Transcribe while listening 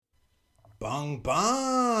Bung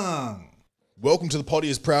bung. Welcome to the Potty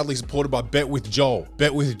is proudly supported by Bet with Joel.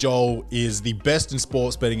 Bet with Joel is the best in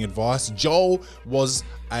sports betting advice. Joel was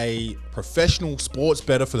a professional sports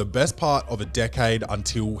bettor for the best part of a decade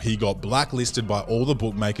until he got blacklisted by all the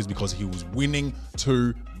bookmakers because he was winning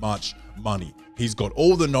too much money. He's got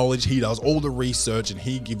all the knowledge, he does all the research, and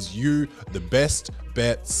he gives you the best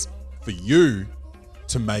bets for you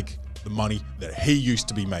to make the money that he used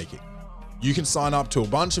to be making. You can sign up to a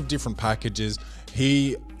bunch of different packages.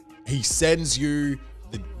 He sends you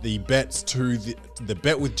the bets to the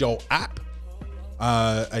Bet with Joel app,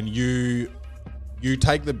 and you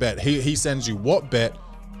take the bet. He sends you what bet,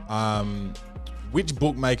 which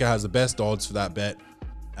bookmaker has the best odds for that bet,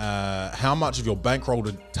 how much of your bankroll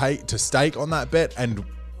to stake on that bet, and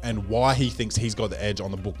why he thinks he's got the edge on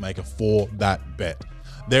the bookmaker for that bet.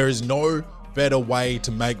 There is no better way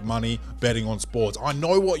to make money betting on sports. I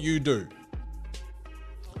know what you do.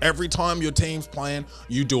 Every time your team's playing,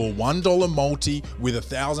 you do a $1 multi with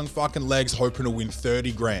 1,000 fucking legs hoping to win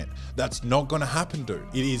 30 grand. That's not gonna happen, dude.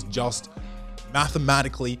 It is just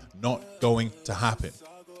mathematically not going to happen.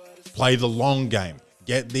 Play the long game.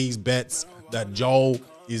 Get these bets that Joel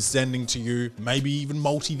is sending to you, maybe even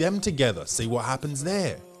multi them together. See what happens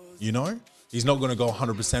there, you know? He's not gonna go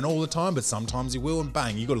 100% all the time, but sometimes he will, and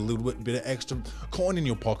bang, you got a little bit of extra coin in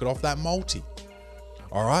your pocket off that multi.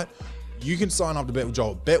 All right? You can sign up to Bet with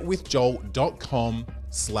Joel,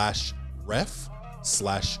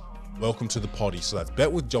 betwithjoel.com/ref/welcome to the potty. So that's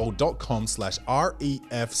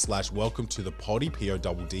betwithjoel.com/ref/welcome to the potty,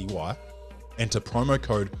 PODDY. Enter promo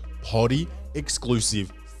code potty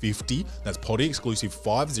exclusive 50. That's potty exclusive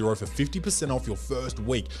 50 for 50% off your first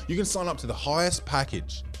week. You can sign up to the highest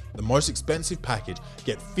package, the most expensive package,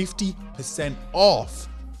 get 50% off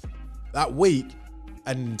that week,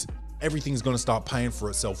 and everything's going to start paying for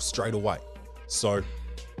itself straight away. So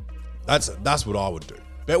that's what I would do.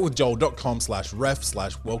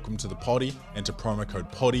 betwithjoel.com/ref/welcome to the potty. Enter promo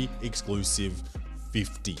code potty exclusive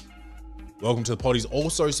 50. Welcome to the Potty is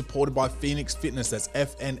also supported by Phoenix Fitness. That's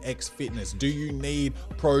FNX Fitness. Do you need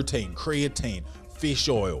protein, creatine, fish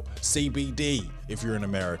oil, CBD if you're in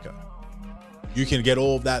America? You can get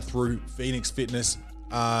all of that through Phoenix Fitness.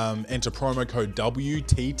 Enter promo code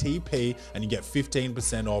WTTP and you get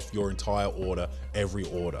 15% off your entire order, every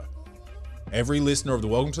order. Every listener of the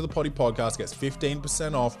Welcome to the Potty podcast gets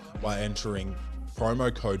 15% off by entering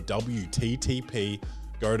promo code WTTP.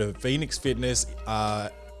 Go to Phoenix Fitness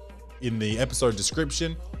in the episode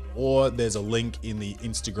description, or there's a link in the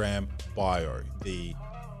Instagram bio, the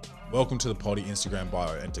Welcome to the Potty Instagram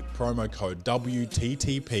bio. Enter promo code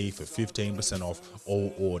WTTP for 15% off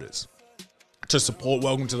all orders. To support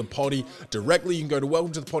Welcome to the Potty directly, you can go to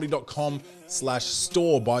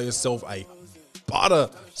welcometothe.com/store. Buy yourself a butter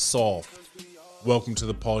soft Welcome to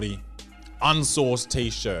the Potty unsourced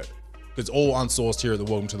t-shirt. It's all unsourced here at the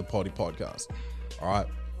Welcome to the Potty podcast. All right.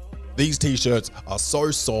 These t-shirts are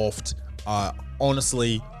so soft.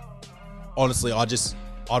 Honestly, I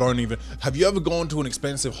don't even. Have you ever gone to an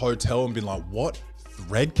expensive hotel and been like, what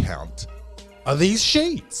thread count are these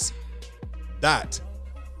sheets? That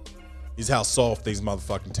is how soft these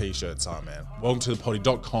motherfucking t-shirts are, man. Welcome to the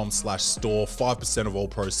potty.com/store. 5% of all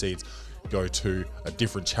proceeds go to a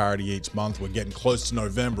different charity each month. We're getting close to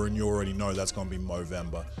November, and you already know that's going to be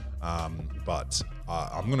Movember. But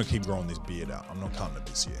I'm going to keep growing this beard out. I'm not cutting it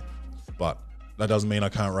this year. But that doesn't mean I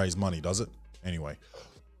can't raise money, does it? Anyway,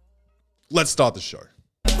 let's start the show.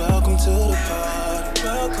 Welcome to the party.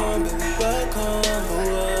 Welcome, baby, welcome.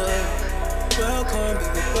 Welcome,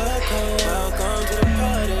 baby, welcome. Welcome to the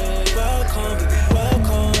party. Welcome, baby,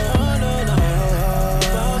 welcome.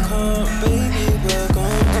 Welcome, baby,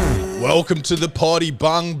 welcome. Welcome to the potty,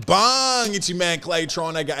 bung bung. It's your man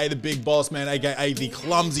Claytron, aka the big boss man, aka the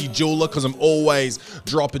clumsy jeweler, because I'm always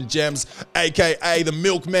dropping gems, aka the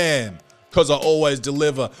milkman, because I always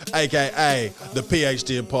deliver, aka the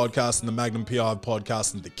PhD of podcast and the Magnum PI of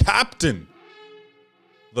podcast and the captain,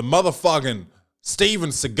 the motherfucking Steven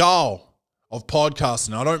Seagal of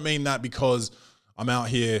podcasting. I don't mean that because I'm out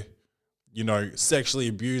here, sexually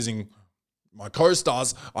abusing my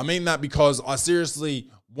co-stars. I mean that because I seriously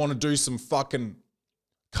want to do some fucking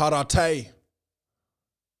karate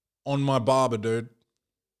on my barber, dude.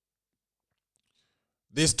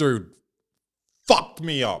 This dude fucked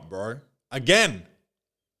me up, bro. Again.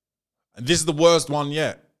 And this is the worst one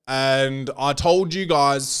yet. And I told you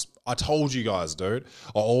guys, dude.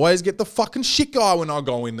 I always get the fucking shit guy when I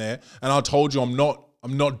go in there. And I told you I'm not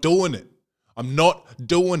doing it. I'm not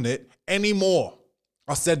doing it anymore.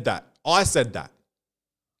 I said that.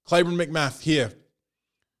 Claiborne McMath here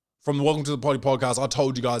from the Welcome to the Potty podcast. I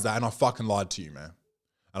told you guys that, and I fucking lied to you, man.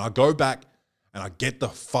 And I go back And I get the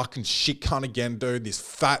fucking shit cunt again, dude. This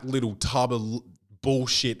fat little tub of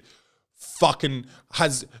bullshit fucking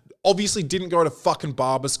obviously didn't go to fucking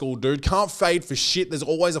barber school, dude. Can't fade for shit. There's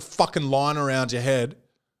always a fucking line around your head.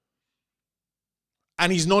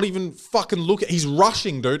 And he's not even fucking looking. He's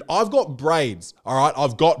rushing, dude. I've got braids, all right?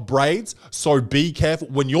 I've got braids, so be careful.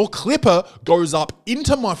 When your clipper goes up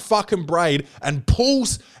into my fucking braid and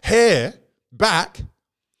pulls hair back,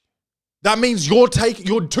 that means you're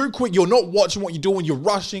too quick. You're not watching what you're doing. You're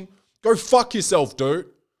rushing. Go fuck yourself, dude.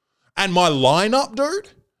 And my lineup, dude,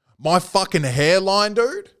 my fucking hairline,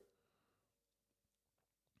 dude.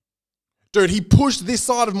 Dude, he pushed this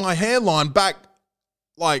side of my hairline back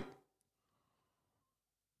like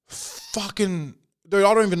fucking, dude,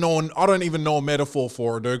 I don't even know a metaphor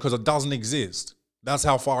for it, dude, because it doesn't exist. That's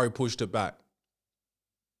how far he pushed it back.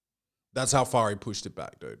 That's how far he pushed it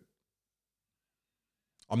back, dude.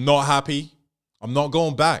 I'm not happy. I'm not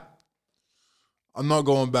going back. I'm not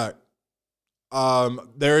going back.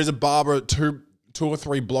 There is a barber two or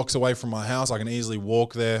three blocks away from my house. I can easily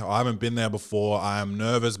walk there. I haven't been there before. I am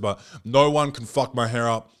nervous, but no one can fuck my hair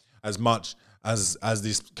up as much as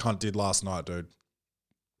this cunt did last night, dude.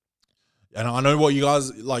 And I know what you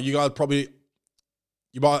guys, like, you guys probably,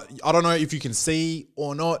 I don't know if you can see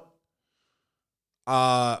or not,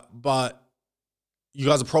 but you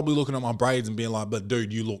guys are probably looking at my braids and being like, but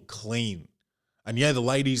dude, you look clean. And yeah, the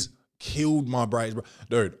ladies killed my braids.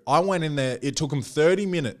 Dude, I went in there, it took them 30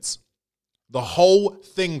 minutes. The whole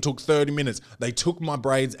thing took 30 minutes. They took my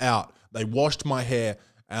braids out. They washed my hair.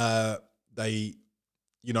 They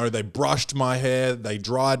brushed my hair. They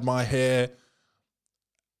dried my hair.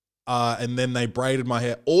 And then they braided my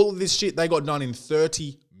hair. All of this shit, they got done in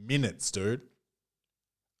 30 minutes, dude.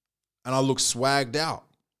 And I look swagged out.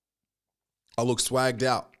 And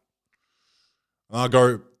I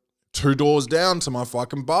go 2 doors down to my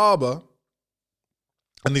fucking barber.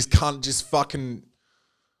 And this cunt just fucking...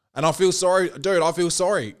 And I feel sorry, dude, I feel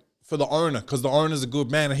sorry for the owner, because the owner's a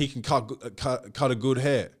good man and he can cut a good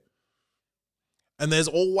hair. And there's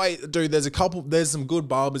always... Dude, there's some good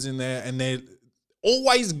barbers in there, and they're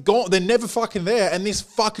always gone. They're never fucking there. And this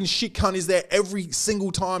fucking shit cunt is there every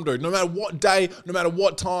single time, dude. No matter what day, no matter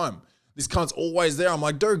what time. This cunt's always there. I'm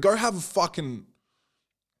like, dude, go have a fucking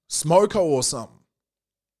smoko or something.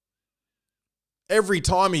 Every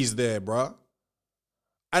time he's there, bruh.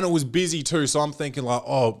 And it was busy too. So I'm thinking like,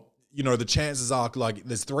 oh, you know, the chances are like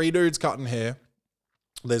there's 3 dudes cutting hair.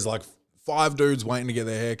 There's like 5 dudes waiting to get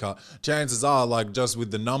their hair cut. Chances are like just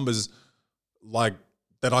with the numbers, like,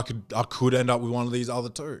 that I could end up with one of these other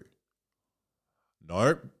 2.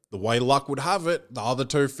 Nope. The way luck would have it, the other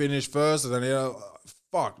 2 finished first, and then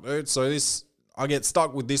fuck, dude. So I get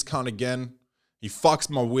stuck with this cunt again. He fucks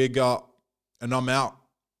my wig up, and I'm out.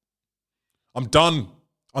 I'm done.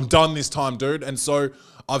 I'm done this time, dude. And so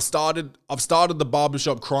I've started the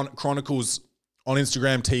Barbershop Chronicles on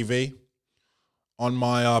Instagram TV, on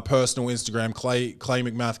my personal Instagram, Clay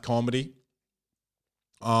McMath Comedy.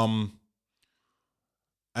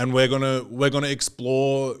 And we're gonna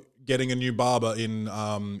explore getting a new barber in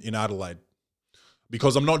Adelaide,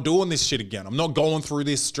 because I'm not doing this shit again. I'm not going through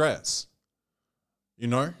this stress. You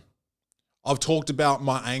know, I've talked about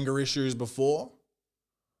my anger issues before,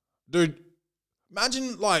 dude.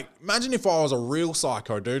 Imagine if I was a real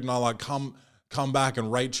psycho, dude, and I like come back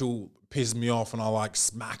and Rachel pissed me off and I like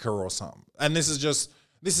smack her or something. And this is just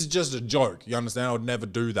a joke. You understand? I would never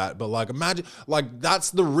do that. But like, imagine, like,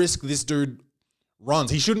 that's the risk this dude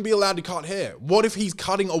runs. He shouldn't be allowed to cut hair. What if he's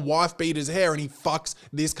cutting a wife beater's hair and he fucks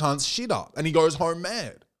this cunt's shit up and he goes home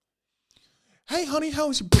mad? Hey, honey, how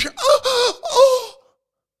was your...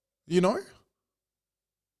 You know?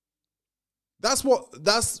 That's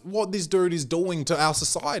what this dude is doing to our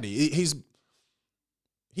society. He's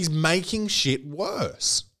making shit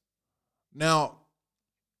worse. Now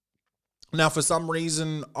for some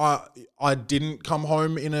reason I didn't come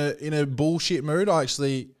home in a bullshit mood. I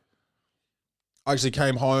actually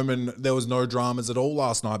came home and there was no dramas at all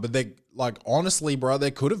last night. But they, like, honestly, bro,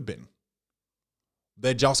 there could have been.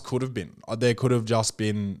 There just could have been. There could have just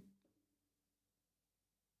been.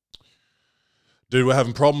 Dude, we're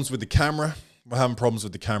having problems with the camera. We're having problems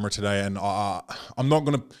with the camera today, and I'm not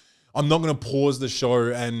gonna pause the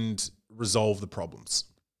show and resolve the problems.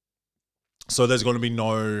 So there's going to be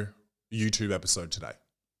no YouTube episode today.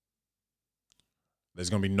 There's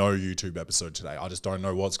going to be no YouTube episode today. I just don't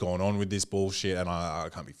know what's going on with this bullshit, and I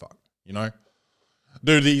can't be fucked, you know?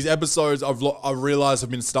 Dude, these episodes I've realized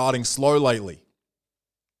have been starting slow lately.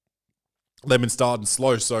 They've been starting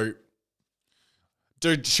slow, so...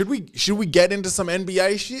 Dude, should we get into some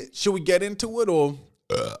NBA shit? Should we get into it, or...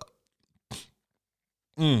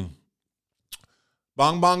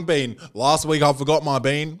 Bang bang bean. Last week I forgot my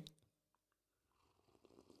bean.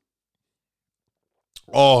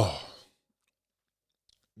 Oh.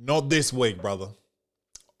 Not this week, brother.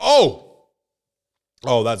 Oh,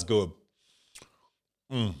 that's good.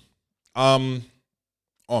 Oh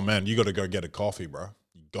man, you gotta go get a coffee, bro.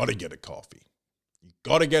 You gotta get a coffee. You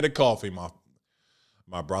gotta get a coffee, my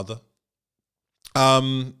brother.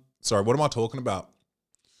 Sorry, what am I talking about?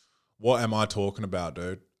 What am I talking about,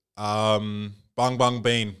 dude? Bang Bang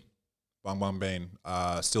Bean. Bang Bang Bean.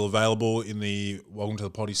 Still available in the Welcome to the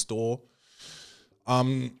Potty store.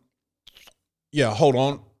 Yeah, hold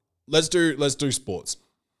on. Let's do sports.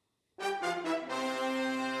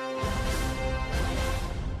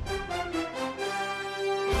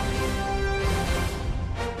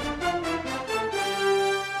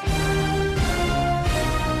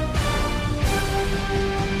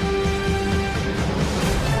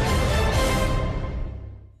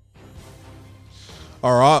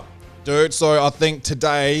 All right, dude. So I think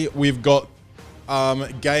today we've got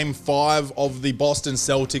Game 5 of the Boston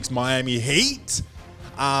Celtics Miami Heat.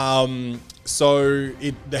 The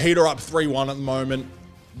Heat are up 3-1 at the moment.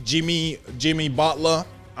 Jimmy Butler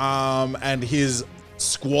and his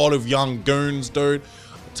squad of young goons, dude.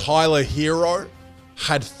 Tyler Hero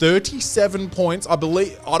had 37 points. I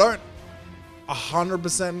believe. I don't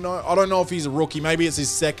 100% know. I don't know if he's a rookie. Maybe it's his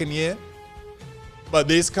second year. But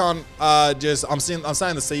this can't I'm saying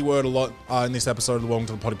the C word a lot in this episode of the Welcome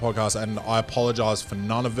to the Potty podcast, and I apologize for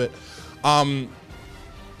none of it.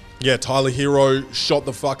 Yeah, Tyler Hero shot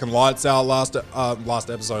the fucking lights out last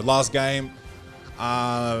game.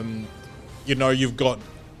 You know, you've got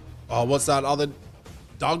what's that other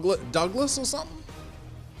Douglas or something?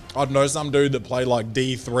 I don't know, some dude that played like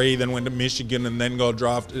D3, then went to Michigan and then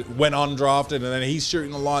went undrafted, and then he's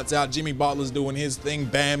shooting the lights out. Jimmy Butler's doing his thing.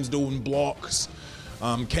 Bam's doing blocks.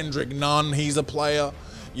 Kendrick Nunn, he's a player.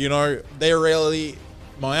 You know,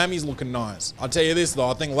 Miami's looking nice. I'll tell you this, though.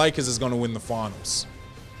 I think Lakers is going to win the finals,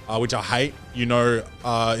 which I hate. You know,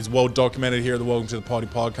 it's well documented here at the Welcome to the Potty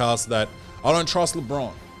podcast that I don't trust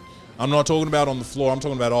LeBron. I'm not talking about on the floor. I'm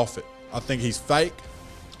talking about off it. I think he's fake.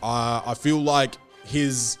 I feel like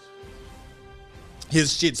his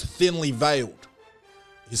shit's thinly veiled.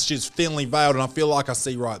 His shit's thinly veiled, and I feel like I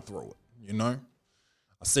see right through it, you know?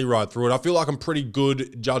 I see right through it. I feel like I'm pretty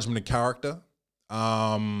good judgment of character.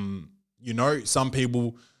 You know, some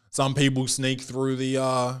people sneak through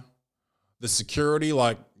the security,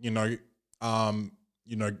 like, Kevin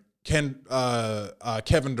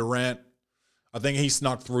Durant. I think he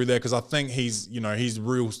snuck through there because I think he's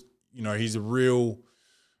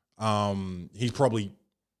probably,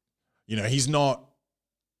 he's not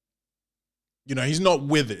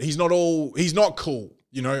with it. He's not cool.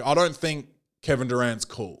 You know, I don't think Kevin Durant's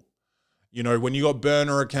cool. You know, when you got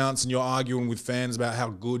burner accounts and you're arguing with fans about how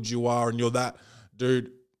good you are and you're that,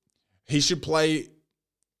 dude, he should play,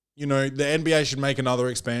 the NBA should make another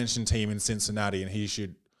expansion team in Cincinnati and he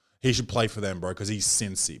should play for them, bro, because he's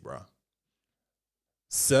Cincy, bro.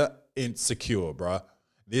 Insecure, bro.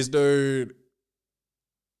 This dude,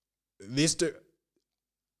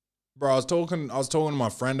 bro, I was talking to my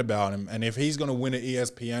friend about him, and if he's going to win an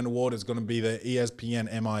ESPN award, it's going to be the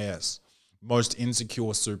ESPN MIS. Most insecure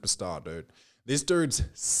superstar, dude. This dude's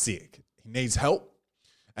sick. He needs help.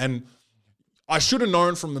 And I should have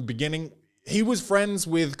known from the beginning. He was friends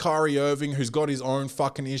with Kyrie Irving, who's got his own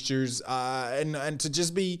fucking issues. And to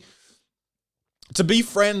be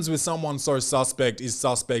friends with someone so suspect is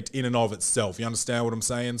suspect in and of itself. You understand what I'm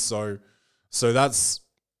saying? So that's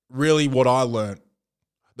really what I learned.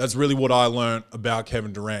 That's really what I learned about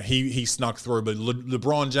Kevin Durant. He snuck through, but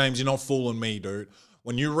LeBron James, you're not fooling me, dude.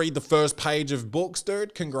 When you read the first page of books,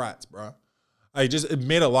 dude, congrats, bro. Hey, just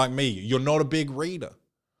admit it like me. You're not a big reader.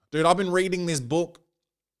 Dude, I've been reading this book,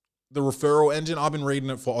 The Referral Engine. I've been reading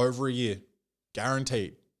it for over a year.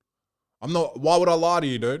 Guaranteed. Why would I lie to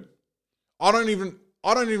you, dude? I don't even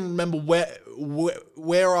remember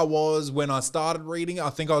where I was when I started reading it. I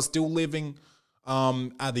think I was still living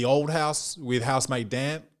at the old house with housemate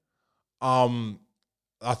Dan. I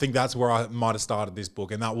think that's where I might have started this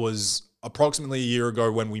book, and that was approximately a year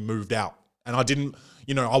ago when we moved out. And I didn't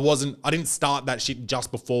start that shit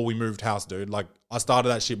just before we moved house, dude. Like, I started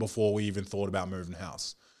that shit before we even thought about moving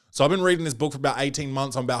house. So I've been reading this book for about 18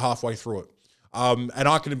 months. I'm about halfway through it. And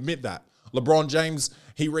I can admit that. LeBron James,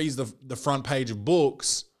 he reads the front page of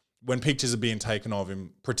books when pictures are being taken of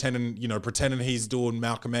him, pretending he's doing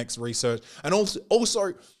Malcolm X research. And also,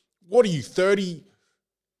 what are you,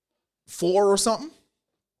 34 or something?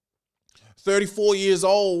 34 years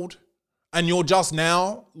old, and you're just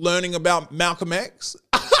now learning about Malcolm X?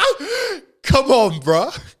 Come on,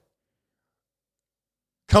 bruh.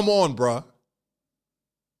 Come on, bruh.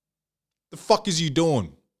 The fuck is you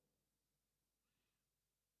doing?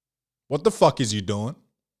 What the fuck is you doing?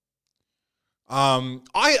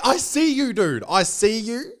 I see you, dude. I see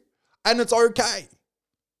you, and it's okay.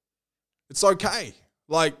 It's okay.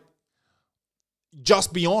 Like,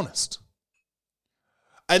 just be honest.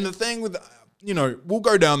 And the thing with, we'll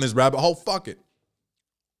go down this rabbit hole. Fuck it.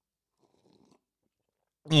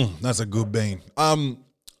 That's a good bean. We'll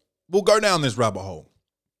go down this rabbit hole.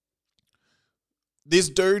 This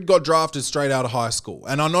dude got drafted straight out of high school.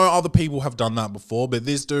 And I know other people have done that before, but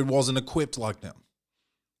this dude wasn't equipped like them.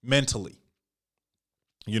 Mentally.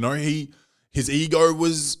 His ego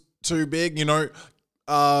was too big, even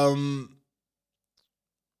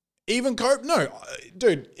Kobe.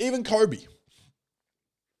 Even Kobe.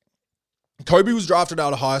 Kobe was drafted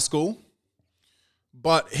out of high school,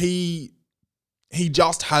 but he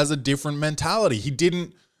just has a different mentality.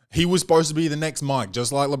 He was supposed to be the next Mike,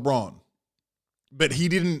 just like LeBron. But he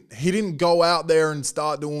didn't go out there and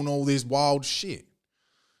start doing all this wild shit.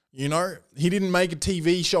 He didn't make a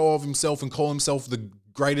TV show of himself and call himself the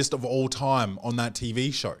greatest of all time on that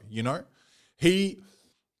TV show, He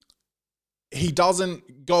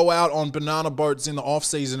doesn't go out on banana boats in the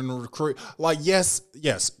offseason and recruit. Like, yes,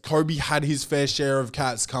 Kobe had his fair share of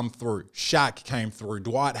cats come through. Shaq came through.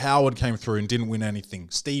 Dwight Howard came through and didn't win anything.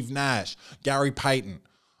 Steve Nash, Gary Payton.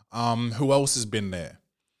 Who else has been there?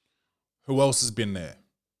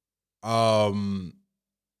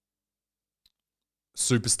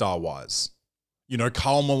 Superstar-wise.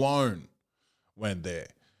 Karl Malone went there.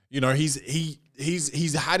 He's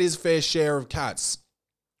had his fair share of cats.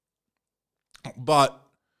 But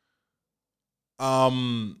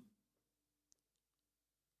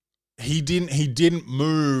he didn't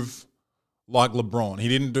move like LeBron. He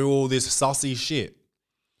didn't do all this sussy shit.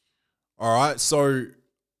 All right, so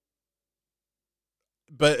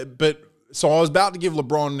so I was about to give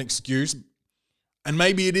LeBron an excuse, and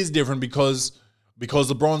maybe it is different because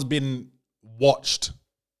LeBron's been watched.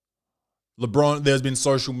 There's been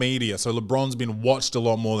social media, so LeBron's been watched a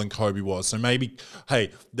lot more than Kobe was. So maybe,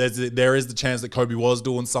 hey, there is the chance that Kobe was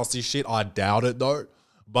doing sussy shit. I doubt it though.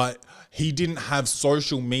 But he didn't have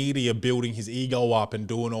social media building his ego up and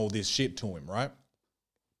doing all this shit to him, right?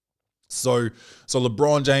 So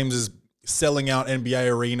LeBron James is selling out NBA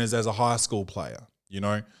arenas as a high school player,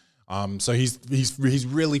 So he's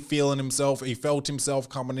really feeling himself. He felt himself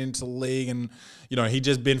coming into the league, and he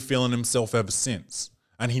just been feeling himself ever since.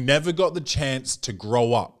 And he never got the chance to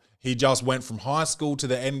grow up. He just went from high school to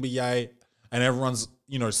the NBA, and everyone's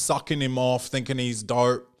sucking him off, thinking he's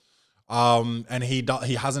dope. And he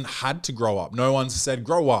hasn't had to grow up. No one's said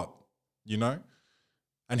grow up,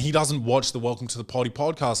 And he doesn't watch the Welcome to the Potty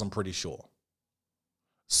podcast, I'm pretty sure.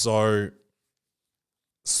 So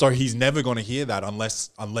he's never going to hear that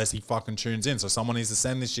unless he fucking tunes in. So someone needs to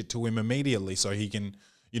send this shit to him immediately so he can,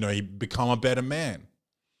 he become a better man.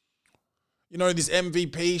 This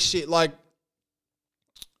MVP shit, like,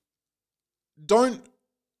 don't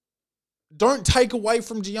take away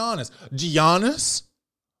from Giannis. Giannis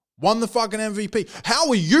won the fucking MVP. How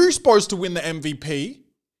are you supposed to win the MVP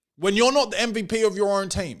when you're not the MVP of your own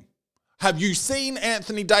team? Have you seen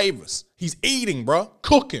Anthony Davis? He's eating, bro,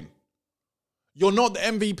 cooking. You're not the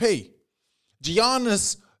MVP.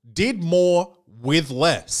 Giannis did more with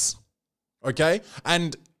less, okay?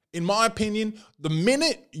 And in my opinion, the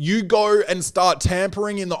minute you go and start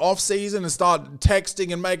tampering in the offseason and start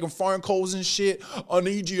texting and making phone calls and shit, I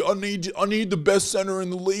need the best center in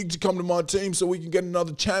the league to come to my team so we can get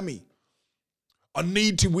another chammy. I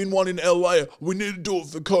need to win one in LA. We need to do it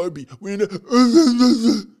for Kobe.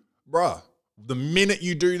 Bruh, the minute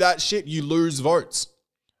you do that shit, you lose votes.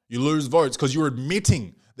 You lose votes because you're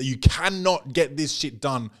admitting that you cannot get this shit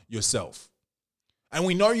done yourself. And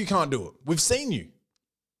we know you can't do it. We've seen you.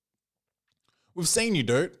 We've seen you,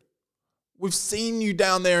 dude. We've seen you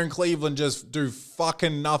down there in Cleveland just do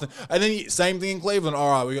fucking nothing. And then same thing in Cleveland. All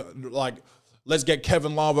right, we got, let's get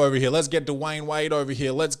Kevin Love over here. Let's get Dwayne Wade over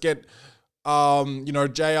here. Let's get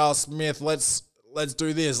J.R. Smith. Let's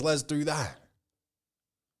do this. Let's do that.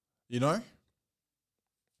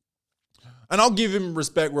 And I'll give him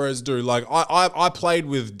respect where it's due. Like I played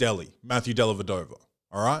with Matthew Dellavedova.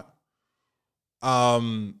 All right.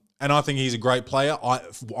 And I think he's a great player.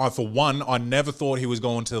 For one, I never thought he was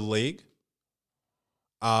going to the league.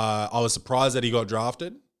 I was surprised that he got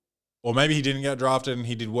drafted. Or maybe he didn't get drafted and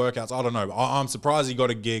he did workouts. I don't know. I'm surprised he got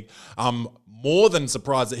a gig. I'm more than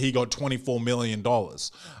surprised that he got $24 million.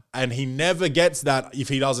 And he never gets that if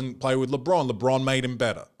he doesn't play with LeBron. LeBron made him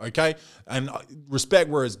better, okay? And respect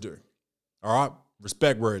where it's due, all right?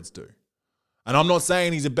 Respect where it's due. And I'm not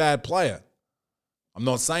saying he's a bad player. I'm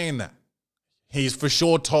not saying that. He's for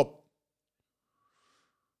sure top.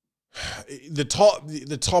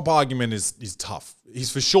 The top argument is tough.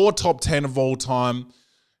 He's for sure top 10 of all time.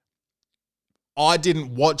 I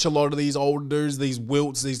didn't watch a lot of these old dudes, these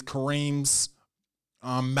Wilts, these Kareems,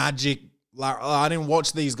 Magic. I didn't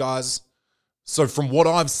watch these guys. So from what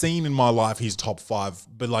I've seen in my life, he's top 5.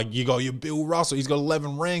 But like you got your Bill Russell, he's got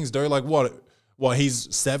 11 rings, dude. Like what, he's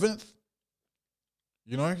 7th?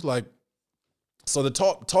 You know, like, so the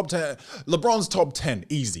top 10, LeBron's top 10,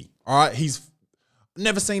 easy. All right. He's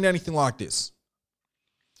never seen anything like this.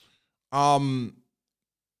 But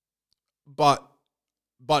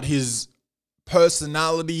his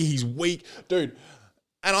personality, he's weak, dude.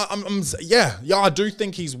 And I do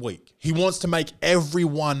think he's weak. He wants to make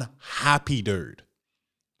everyone happy, dude.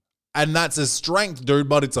 And that's a strength, dude,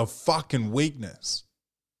 but it's a fucking weakness.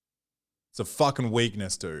 It's a fucking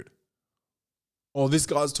weakness, dude. Oh, this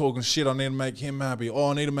guy's talking shit. I need to make him happy.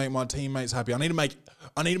 Oh, I need to make my teammates happy. I need to make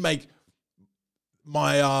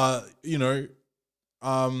my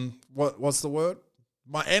what's the word?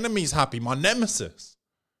 My enemies happy, my nemesis.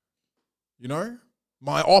 You know?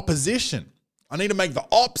 My opposition. I need to make the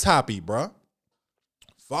ops happy, bro.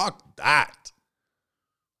 Fuck that.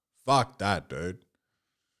 Fuck that, dude.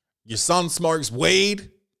 Your son smokes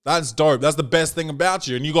weed. That's dope. That's the best thing about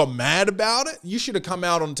you. And you got mad about it? You should have come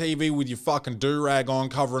out on TV with your fucking do-rag on,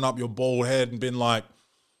 covering up your bald head and been like,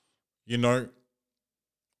 you know,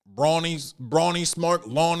 Bronny smoke,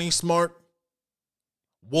 Lonnie smoke,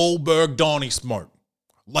 Wahlberg, Donnie smoke.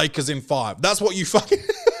 Lakers in 5. That's what you fucking...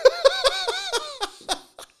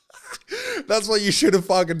 That's what you should have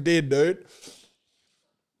fucking did, dude.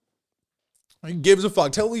 Who gives a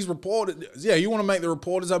fuck? Tell these reporters. Yeah, you want to make the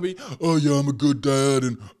reporters happy? Oh, yeah, I'm a good dad.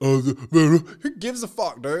 And who gives a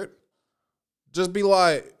fuck, dude? Just be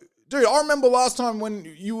like, dude, I remember last time when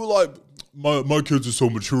you were like, my kids are so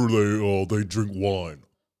mature, they drink wine.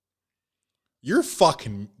 You're a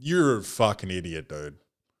fucking idiot, dude.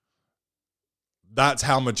 That's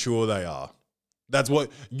how mature they are. That's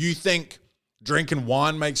what you think drinking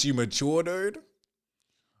wine makes you mature, dude?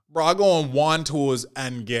 Bro, I go on wine tours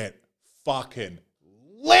and get fucking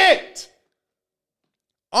lit.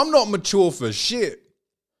 I'm not mature for shit.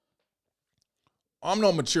 I'm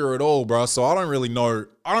not mature at all, bro. So I don't really know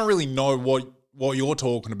what you're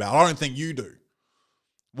talking about. I don't think you do.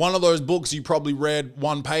 One of those books you probably read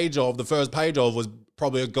one page of, the first page of was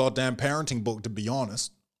probably a goddamn parenting book, to be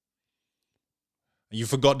honest. You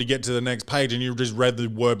forgot to get to the next page and you just read the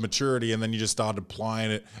word maturity and then you just started applying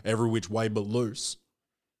it every which way but loose.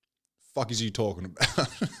 Fuck is you talking about?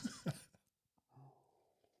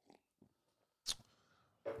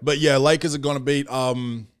 But yeah, Lakers are going to beat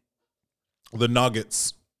the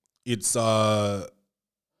Nuggets. It's the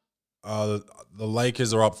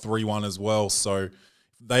Lakers are up 3-1 as well. So if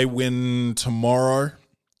they win tomorrow,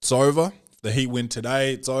 it's over. If the Heat win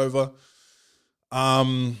today, it's over.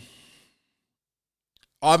 I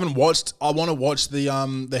want to watch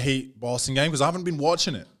the Heat Boston game because I haven't been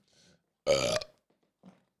watching it.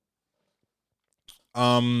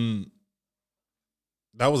 That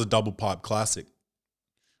was a double pipe classic.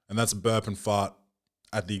 And that's a burp and fart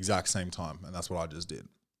at the exact same time. And that's what I just did.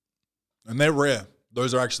 And they're rare.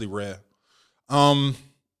 Those are actually rare.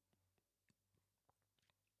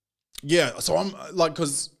 Yeah, so I'm like,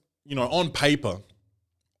 because, you know, on paper,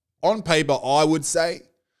 I would say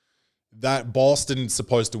that Boston's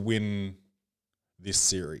supposed to win this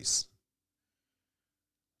series.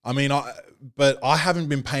 I mean, but I haven't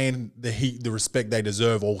been paying the Heat the respect they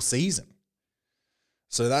deserve all season.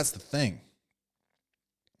 So that's the thing.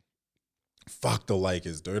 Fuck the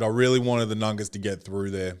Lakers, dude. I really wanted the Nuggets to get through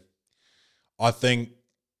there. I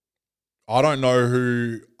don't know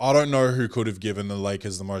who could have given the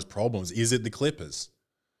Lakers the most problems. Is it the Clippers?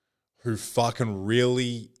 Who fucking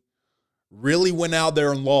really went out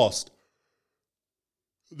there and lost.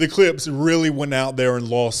 The Clips really went out there and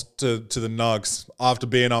lost to the Nugs after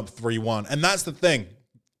being up 3-1. And that's the thing.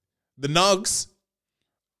 The Nugs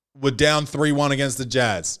were down 3-1 against the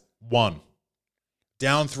Jazz. 1.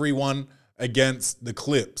 Down 3-1 against the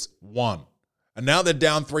Clips. 1. And now they're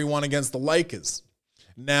down 3-1 against the Lakers.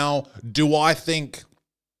 Now, do I think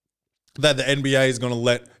that the NBA is going to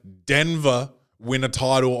let Denver win a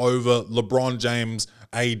title over LeBron James,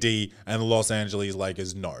 AD, and the Los Angeles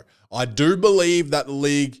Lakers? No. I do believe that the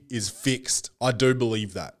league is fixed. I do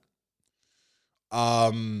believe that.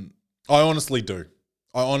 I honestly do.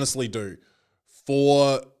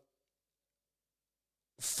 For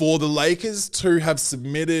the Lakers to have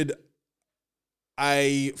submitted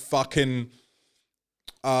a fucking,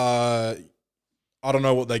 I don't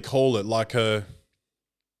know what they call it, like a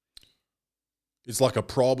It's like a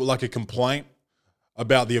problem, like a complaint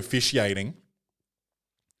about the officiating,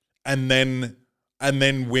 and then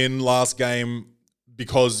win last game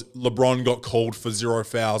because LeBron got called for 0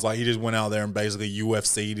 fouls. Like, he just went out there and basically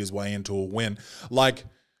UFC'd his way into a win. Like,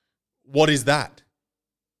 what is that?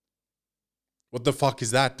 What the fuck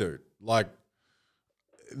is that, dude? Like,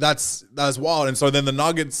 that's wild. And so then the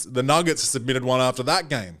Nuggets submitted one after that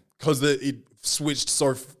game because it switched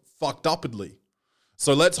so fucked upedly.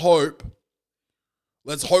 So let's hope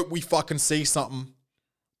we fucking see something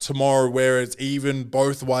tomorrow where it's even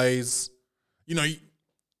both ways. You know,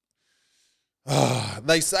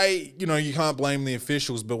 they say, you know, you can't blame the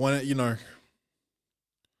officials, but when it, you know,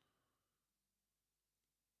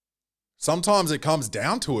 sometimes it comes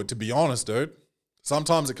down to it, to be honest, dude.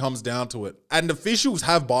 Sometimes it comes down to it. And officials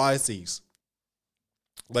have biases.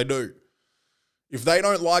 They do. If they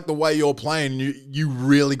don't like the way you're playing, you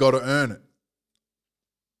really got to earn it.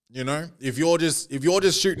 You know? If you're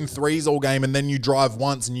just shooting threes all game and then you drive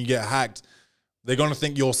once and you get hacked, they're going to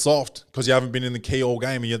think you're soft because you haven't been in the key all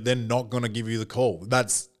game, and they're not going to give you the call.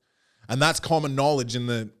 That's common knowledge in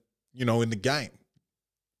the game.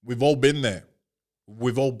 We've all been there.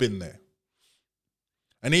 We've all been there.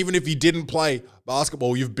 And even if you didn't play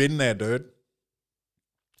basketball, you've been there, dude.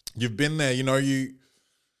 You've been there. You know, you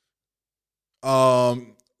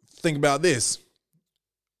think about this.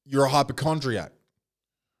 You're a hypochondriac.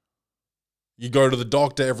 You go to the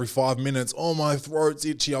doctor every 5 minutes. Oh, my throat's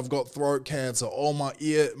itchy. I've got throat cancer. Oh, my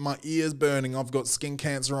ear's burning. I've got skin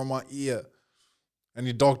cancer on my ear. And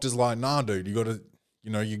your doctor's like, nah, dude,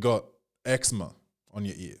 you got eczema on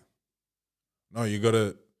your ear. No, you got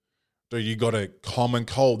a common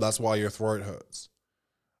cold. That's why your throat hurts.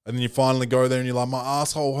 And then you finally go there and you're like, my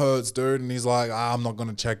asshole hurts, dude. And he's like, I'm not going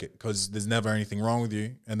to check it because there's never anything wrong with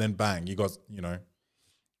you. And then bang, you got, you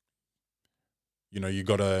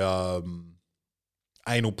got a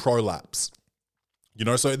anal prolapse. You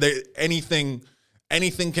know, so anything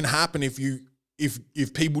can happen if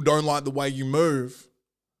people don't like the way you move.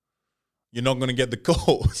 You're not going to get the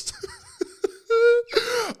calls.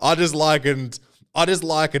 I just likened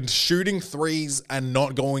shooting threes and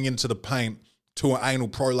not going into the paint to an anal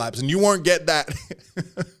prolapse, and you won't get that.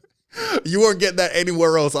 You won't get that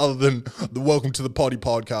anywhere else other than the Welcome to the Potty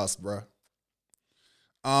podcast, bro.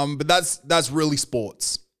 But that's really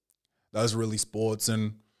sports. That's really sports,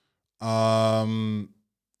 and I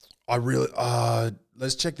really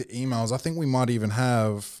let's check the emails. I think we might even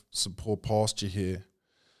have some poor posture here.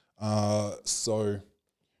 So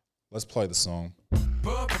let's play the song.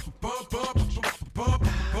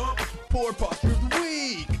 Poor posture of the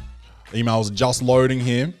week. Emails just loading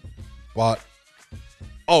here, but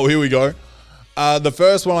here we go. The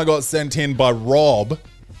first one I got sent in by Rob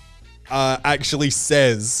actually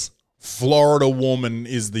says Florida woman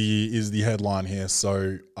is the headline here.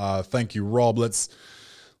 So thank you, Rob. Let's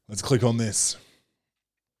click on this.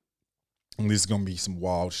 And this is gonna be some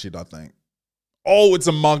wild shit, I think. Oh, it's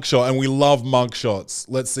a mugshot, and we love mugshots.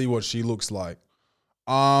 Let's see what she looks like.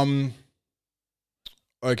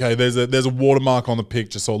 Okay, there's a watermark on the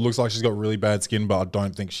picture, so it looks like she's got really bad skin, but I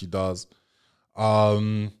don't think she does.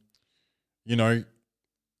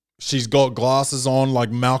 She's got glasses on,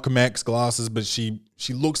 like Malcolm X glasses, but she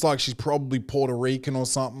looks like she's probably Puerto Rican or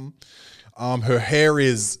something. Her hair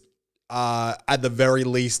is, at the very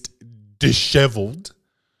least, disheveled.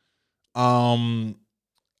 And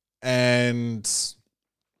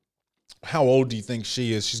how old do you think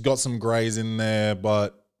she is? She's got some grays in there,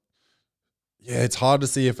 but yeah, it's hard to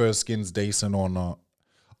see if her skin's decent or not.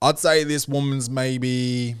 I'd say this woman's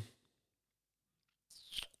maybe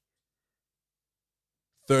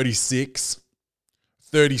 36,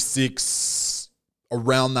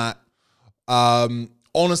 around that.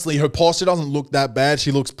 Honestly, her posture doesn't look that bad.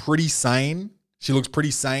 She looks pretty sane.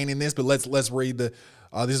 In this, but let's read this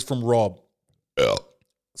is from Rob.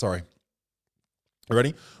 Sorry.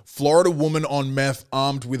 Ready? Florida woman on meth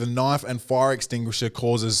armed with a knife and fire extinguisher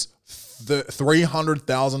causes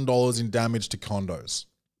 $300,000 in damage to condos.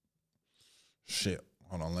 Shit.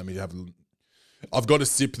 Hold on. Let me have. I've got to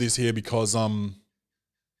sip this here because otherwise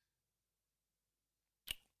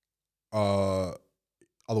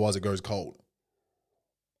it goes cold.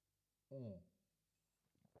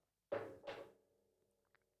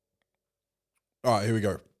 All right, here we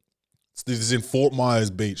go. This is in Fort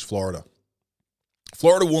Myers Beach, Florida.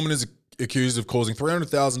 Florida woman is accused of causing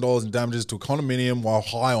 $300,000 in damages to a condominium while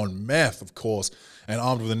high on meth, of course, and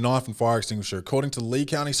armed with a knife and fire extinguisher. According to the Lee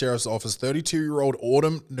County Sheriff's Office, 32-year-old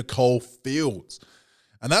Autumn Nicole Fields.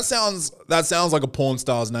 And that sounds like a porn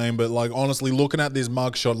star's name, but like honestly, looking at this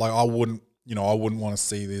mugshot, like I wouldn't want to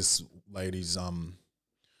see this lady's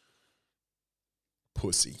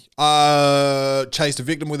pussy. Chased a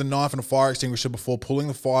victim with a knife and a fire extinguisher before pulling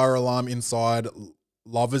the fire alarm inside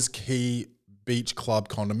Lovers Key Beach Club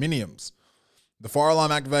condominiums. The fire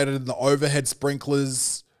alarm activated the overhead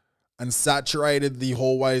sprinklers and saturated the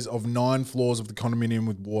hallways of 9 floors of the condominium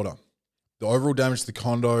with water. The overall damage to the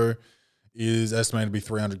condo is estimated to be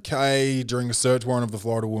 $300K. During a search warrant of the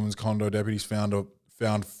Florida woman's condo, deputies found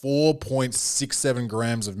 4.67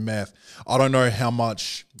 grams of meth. I don't know how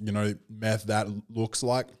much, meth that looks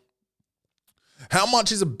like. How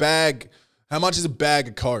much is a bag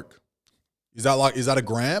of Coke? Is that a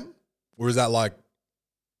gram? Or is that like,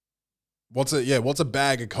 what's a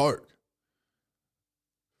bag of Coke?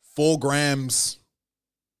 4 grams.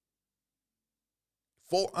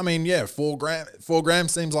 4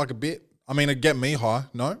 grams seems like a bit. I mean, it'd get me high.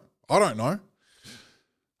 No? I don't know.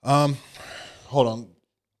 Hold on.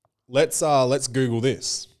 Let's Google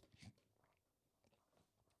this.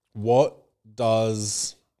 What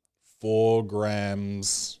does 4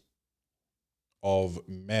 grams of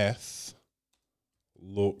meth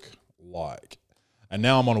look like? And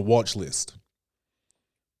now I'm on a watch list.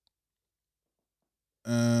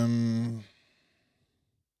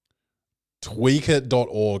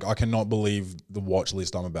 Tweakit.org. I cannot believe the watch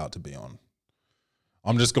list I'm about to be on.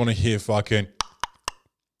 I'm just going to hear fucking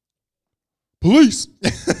police.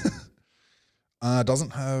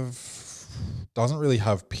 Doesn't really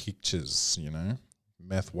have pictures,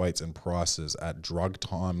 Meth weights and prices at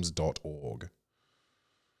drugtimes.org.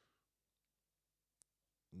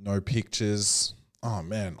 No pictures. Oh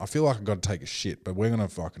man, I feel like I got to take a shit, but we're going to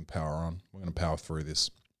fucking power on. We're going to power through this.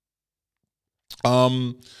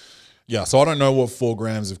 Yeah, so I don't know what 4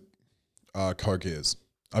 grams of coke is.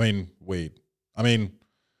 I mean, weed. I mean,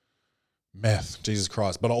 meth, Jesus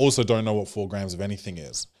Christ. But I also don't know what 4 grams of anything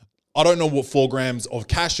is. I don't know what 4 grams of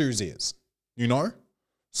cashews is,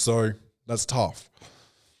 So that's tough.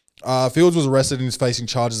 Fields was arrested and is facing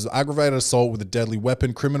charges of aggravated assault with a deadly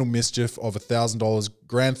weapon, criminal mischief of $1,000,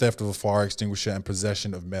 grand theft of a fire extinguisher, and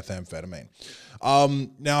possession of methamphetamine.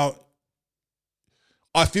 Now,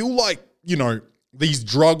 I feel like, these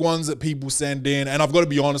drug ones that people send in, and I've got to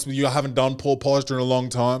be honest with you, I haven't done Paul Posture in a long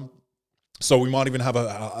time. So we might even have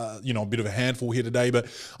a bit of a handful here today, but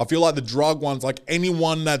I feel like the drug ones, like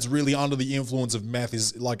anyone that's really under the influence of meth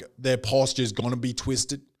is like their posture is going to be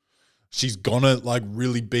twisted. She's going to like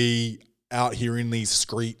really be out here in these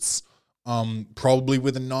streets, probably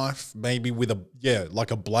with a knife, maybe with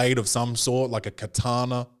like a blade of some sort, like a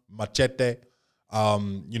katana, machete,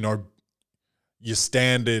 your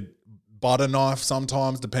standard butter knife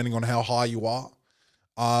sometimes, depending on how high you are.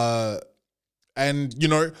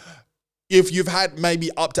 If you've had maybe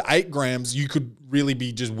up to 8 grams, you could really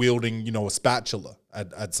be just wielding, a spatula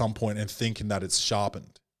at some point and thinking that it's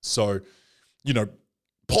sharpened. So,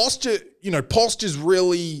 posture's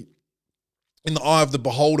really in the eye of the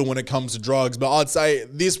beholder when it comes to drugs. But I'd say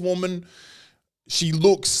this woman, she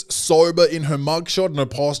looks sober in her mugshot and her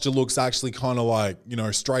posture looks actually kind of like,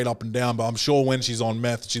 straight up and down. But I'm sure when she's on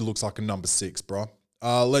meth, she looks like a number 6, bro.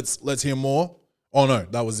 Let's hear more. Oh no,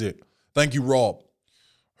 that was it. Thank you, Rob.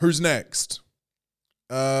 Who's next?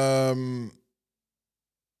 And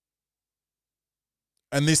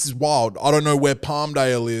this is wild. I don't know where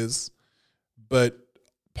Palmdale is, but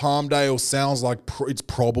Palmdale sounds like it's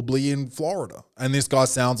probably in Florida. And this guy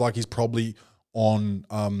sounds like he's probably on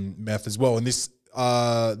meth as well. And this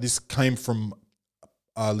came from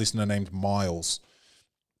a listener named Miles.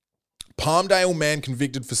 Palmdale man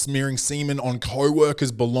convicted for smearing semen on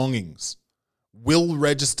co-workers' belongings will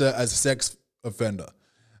register as a sex offender.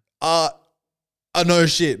 No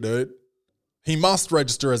shit, dude. He must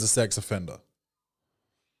register as a sex offender.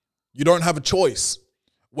 You don't have a choice.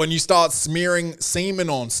 When you start smearing semen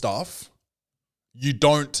on stuff, you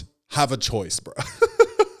don't have a choice, bro.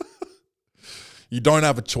 You don't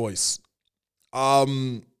have a choice.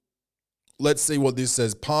 Let's see what this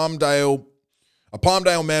says. A Palmdale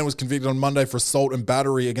man was convicted on Monday for assault and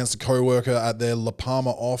battery against a co-worker at their La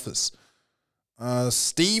Palma office.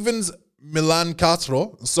 Stevens Milan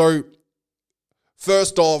Castro. So,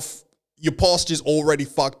 first off, your posture's already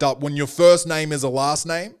fucked up when your first name is a last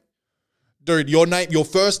name. Dude, your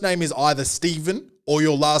first name is either Steven or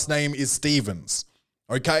your last name is Stevens.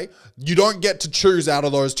 Okay? You don't get to choose out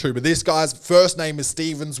of those two, but this guy's first name is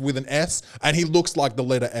Stevens with an S, and he looks like the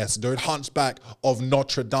letter S, dude. Hunchback of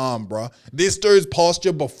Notre Dame, bro. This dude's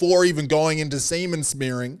posture before even going into semen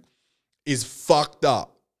smearing is fucked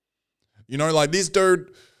up. Like this dude's...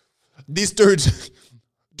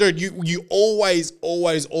 Dude, you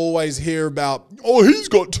always hear about, oh, he's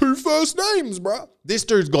got 2 first names, bro. This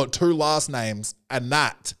dude's got 2 last names, and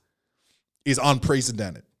that is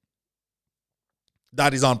unprecedented.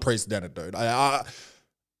 That is unprecedented, dude. I'm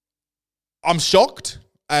shocked.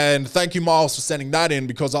 And thank you, Miles, for sending that in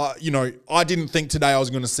because I didn't think today I was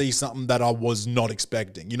going to see something that I was not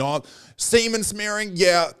expecting. Semen smearing,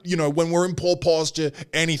 yeah, when we're in poor posture,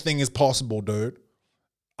 anything is possible, dude.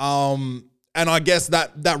 And I guess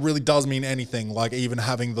that really does mean anything, like even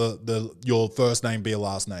having your first name be a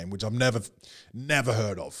last name, which I've never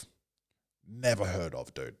heard of. Never heard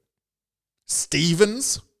of, dude.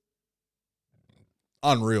 Stevens?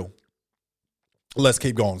 Unreal. Let's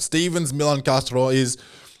keep going. Stevens Milan Castro is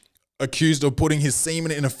accused of putting his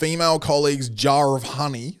semen in a female colleague's jar of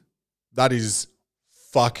honey. That is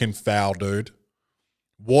fucking foul, dude.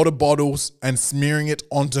 Water bottles and smearing it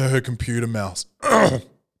onto her computer mouse. I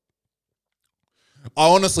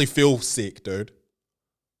honestly feel sick, dude.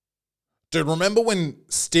 Dude, remember when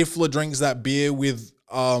Stifler drinks that beer with,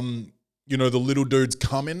 the little dude's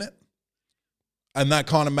cum in it? And that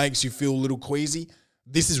kind of makes you feel a little queasy?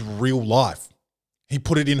 This is real life. He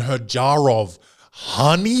put it in her jar of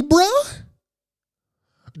honey, bruh?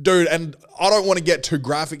 Dude, and I don't want to get too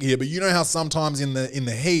graphic here, but you know how sometimes in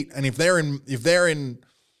the heat, and if they're in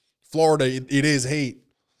Florida, it is heat.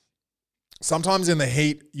 Sometimes in the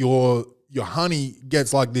heat, your honey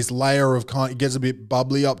gets like this layer of it gets a bit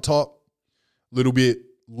bubbly up top, little bit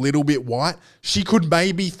white. She could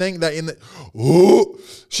maybe think that in the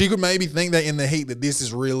heat that this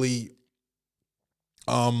is really,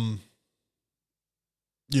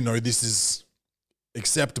 this is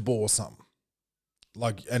acceptable or something.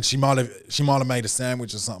 Like, and she might have made a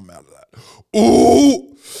sandwich or something out of that.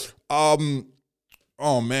 Ooh, oh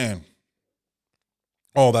man,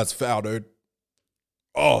 oh that's foul, dude.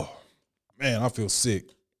 Oh man, I feel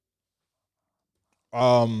sick.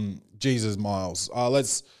 Jesus, Miles.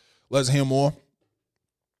 Let's hear more.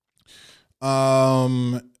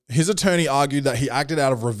 His attorney argued that he acted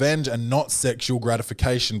out of revenge and not sexual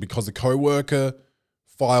gratification because the co-worker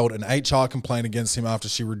filed an HR complaint against him after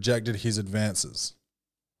she rejected his advances.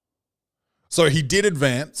 So he did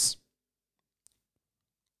advance.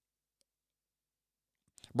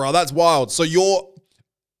 Bro, that's wild. So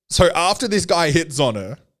after this guy hits on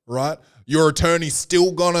her, right? Your attorney's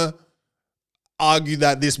still gonna argue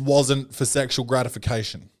that this wasn't for sexual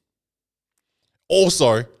gratification.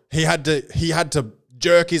 Also, he had to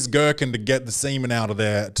jerk his gherkin to get the semen out of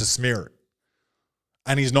there to smear it.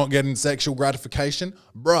 And he's not getting sexual gratification?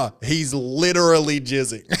 Bruh, he's literally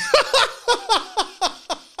jizzing.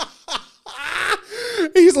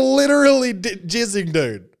 He's literally jizzing,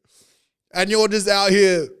 dude. And you're just out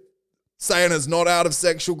here saying it's not out of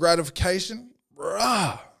sexual gratification?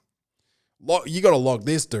 Bruh. You got to lock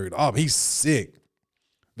this dude up. He's sick.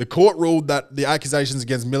 The court ruled that the accusations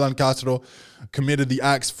against Milan Castro committed the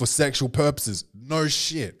acts for sexual purposes. No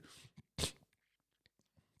shit.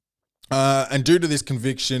 And due to this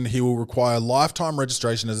conviction, he will require lifetime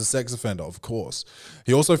registration as a sex offender, of course.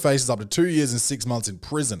 He also faces up to 2 years and 6 months in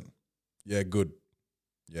prison. Yeah, good.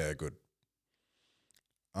 Yeah, good.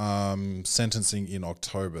 Sentencing in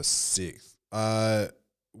October 6th.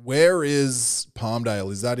 Where is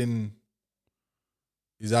Palmdale? Is that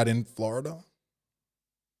in Florida?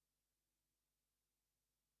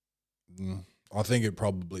 I think it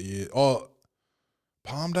probably is. Oh,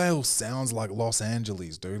 Palmdale sounds like Los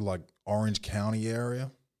Angeles, dude, like Orange County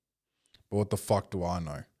area. But what the fuck do I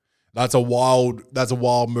know? That's a wild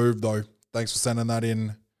move though. Thanks for sending that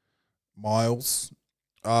in, Miles.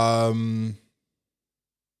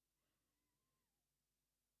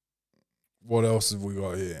 What else have we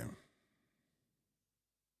got here?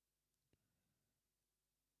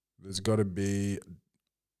 There's got to be...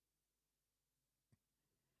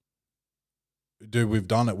 Dude, we've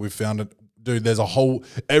done it. We've found it. Dude, there's a whole...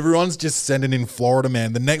 Everyone's just sending in Florida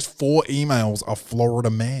Man. The next 4 emails are Florida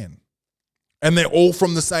Man. And they're all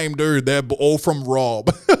from the same dude. They're all from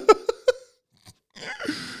Rob.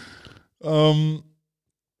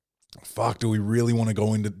 Fuck, do we really want to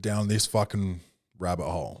go down this fucking rabbit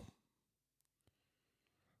hole?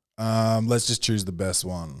 Let's just choose the best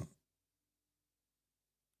one.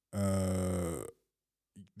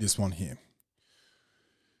 This one here.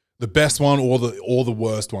 The best one or the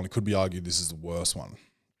worst one. It could be argued this is the worst one.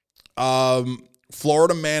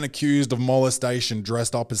 Florida man accused of molestation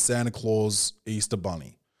dressed up as Santa Claus Easter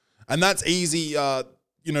Bunny. And that's easy.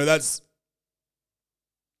 That's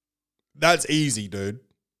easy, dude.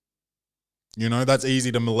 That's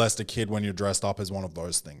easy to molest a kid when you're dressed up as one of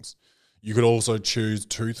those things. You could also choose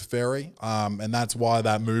Tooth Fairy. And that's why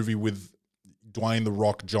that movie with Dwayne "The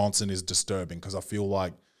Rock" Johnson is disturbing, because I feel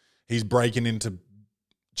like he's breaking into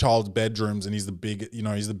child's bedrooms and he's the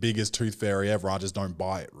biggest Tooth Fairy ever. I just don't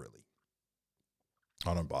buy it, really.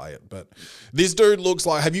 I don't buy it. But this dude looks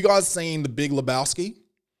like, have you guys seen The Big Lebowski?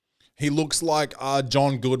 He looks like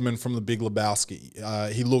John Goodman from The Big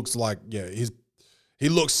Lebowski. He looks like, he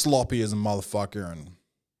looks sloppy as a motherfucker, and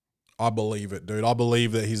I believe it, dude. I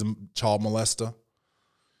believe that he's a child molester.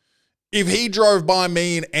 If he drove by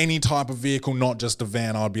me in any type of vehicle, not just a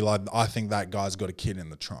van, I'd be like, I think that guy's got a kid in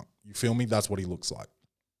the trunk. You feel me? That's what he looks like.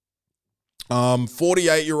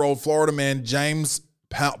 48-year-old Florida man James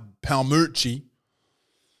Palmucci,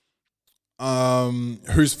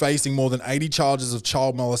 who's facing more than 80 charges of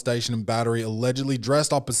child molestation and battery, allegedly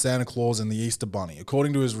dressed up as Santa Claus and the Easter Bunny.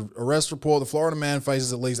 According to his arrest report, the Florida man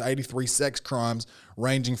faces at least 83 sex crimes,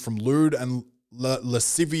 ranging from lewd and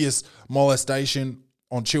lascivious molestation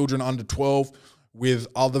on children under 12, with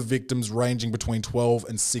other victims ranging between 12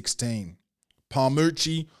 and 16.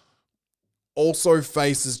 Palmucci also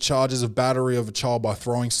faces charges of battery of a child by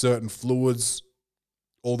throwing certain fluids,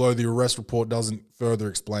 although the arrest report doesn't further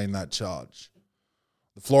explain that charge.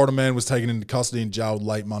 The Florida man was taken into custody and jailed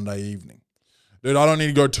late Monday evening. Dude, I don't need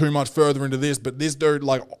to go too much further into this, but this dude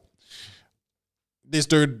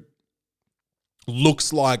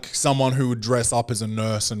looks like someone who would dress up as a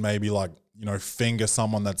nurse and maybe finger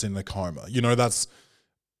someone that's in the coma. That's...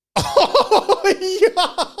 Oh,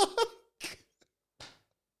 yuck.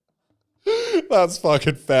 That's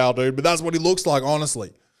fucking foul, dude. But that's what he looks like,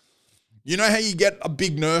 honestly. You know how you get a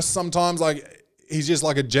big nurse sometimes? He's just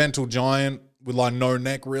like a gentle giant with no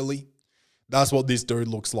neck, really. That's what this dude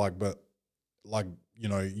looks like, but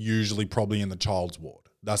usually probably in the child's ward.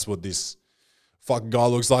 That's what this fucking guy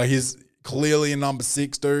looks like. He's clearly a number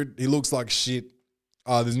 6, dude. He looks like shit.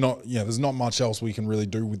 There's not much else we can really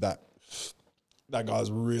do with that. That guy's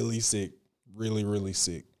really sick. Really, really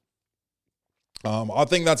sick. I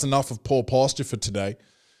think that's enough of poor posture for today.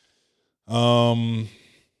 What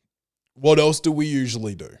else do we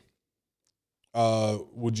usually do?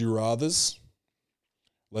 Would you rathers?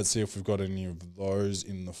 Let's see if we've got any of those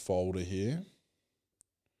in the folder here.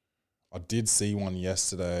 I did see one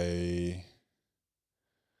yesterday.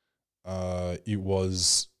 It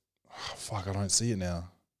was... Oh, fuck, I don't see it now.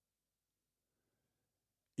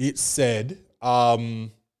 It said... oh,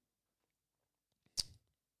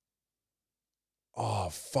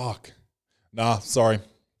 fuck. Nah, sorry.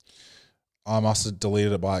 I must have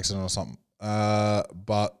deleted it by accident or something.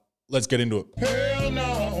 But let's get into it. Hell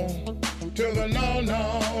no, to the no,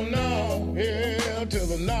 no, no, hell to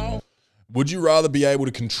the no. Would you rather be able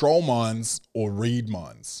to control minds or read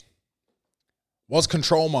minds? What's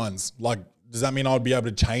control minds? Does that mean I would be able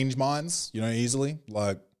to change minds, easily?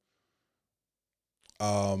 Hey,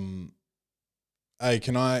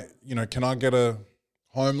 can I get a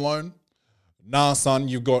home loan? Nah, son,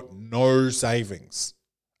 you've got no savings.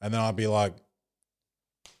 And then I'd be like,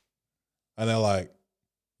 and they're like,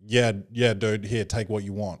 yeah, dude, here, take what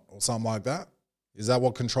you want, or something like that. Is that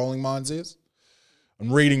what controlling minds is?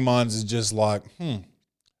 And reading minds is just like, I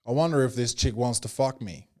wonder if this chick wants to fuck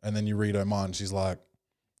me. And then you read her mind, she's like,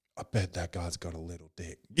 I bet that guy's got a little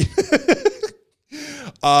dick.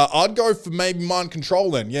 I'd go for maybe mind control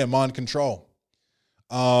then. Yeah, mind control.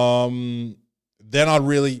 Then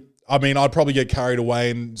I'd probably get carried away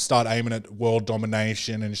and start aiming at world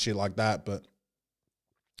domination and shit like that. But,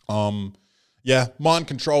 yeah, mind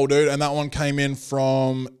control, dude. And that one came in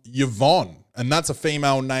from Yvonne. And that's a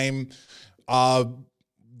female name,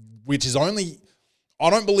 which is only... I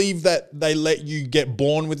don't believe that they let you get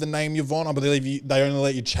born with the name Yvonne. I believe they only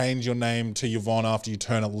let you change your name to Yvonne after you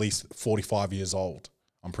turn at least 45 years old.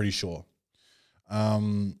 I'm pretty sure.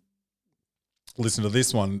 Listen to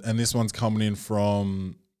this one. And this one's coming in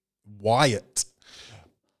from Wyatt.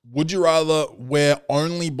 Would you rather wear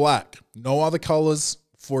only black, no other colors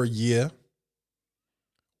for a year,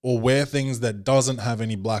 or wear things that doesn't have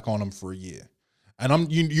any black on them for a year?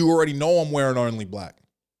 And you already know I'm wearing only black.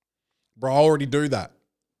 Bro, I already do that.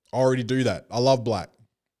 I love black.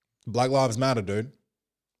 Black Lives Matter, dude.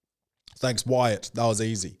 Thanks, Wyatt. That was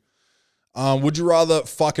easy. Would you rather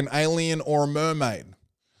fuck an alien or a mermaid?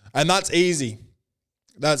 And that's easy.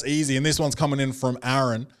 That's easy. And this one's coming in from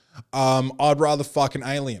Aaron. I'd rather fuck an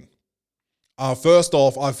alien. First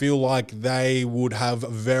off, I feel like they would have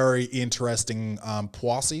very interesting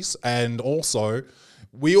pussies. And also,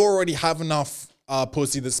 we already have enough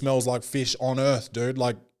pussy that smells like fish on Earth, dude.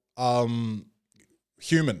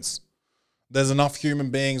 Humans. There's enough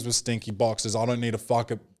human beings with stinky boxes. I don't need to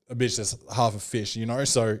fuck a bitch that's half a fish,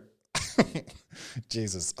 So,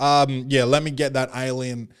 Jesus. Yeah, let me get that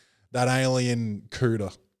alien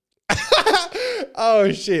cooter.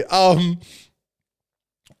 Oh shit.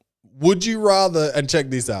 Would you rather, and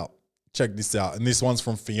check this out. And this one's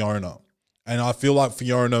from Fiona. And I feel like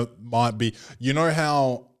Fiona might be, you know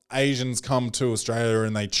how Asians come to Australia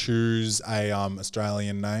and they choose a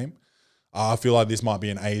Australian name? I feel like this might be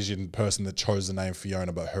an Asian person that chose the name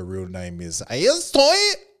Fiona, but her real name is Soy.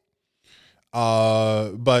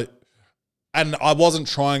 And I wasn't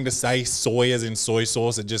trying to say soy as in soy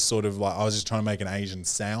sauce. It just sort of like, I was just trying to make an Asian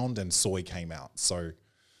sound and soy came out. So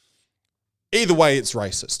either way, it's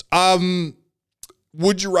racist.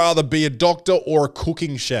 Would you rather be a doctor or a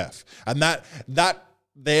cooking chef? And that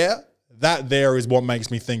there is what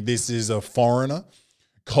makes me think this is a foreigner,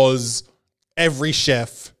 because every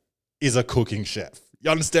chef is a cooking chef.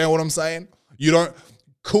 You understand what I'm saying?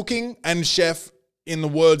 Cooking and chef in the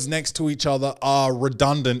words next to each other are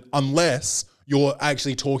redundant unless you're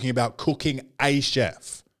actually talking about cooking a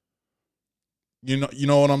chef. You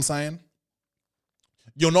know what I'm saying?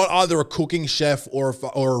 You're not either a cooking chef or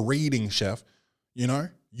a reading chef.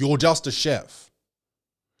 You're just a chef.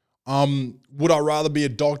 Would I rather be a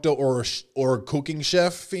doctor or a cooking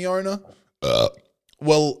chef, Fiona?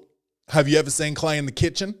 Well, have you ever seen Clay in the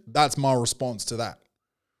Kitchen? That's my response to that.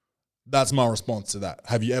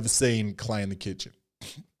 Have you ever seen Clay in the Kitchen?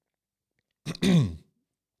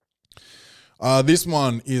 This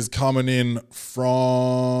one is coming in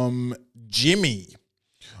from Jimmy.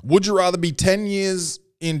 Would you rather be 10 years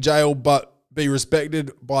in jail but be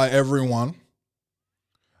respected by everyone?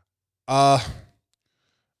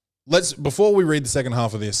 Before we read the second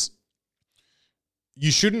half of this,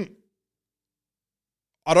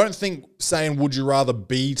 I don't think saying would you rather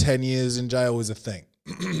be 10 years in jail is a thing.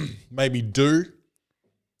 Maybe do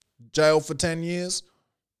jail for 10 years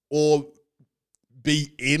or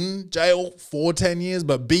be in jail for 10 years,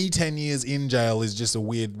 but be 10 years in jail is just a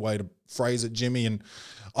weird way to phrase it, Jimmy. And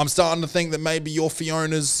I'm starting to think that maybe you're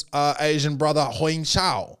Fiona's Asian brother, Hoing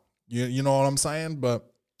Shao. You know what I'm saying?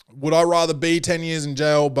 But would I rather be 10 years in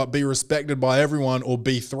jail but be respected by everyone, or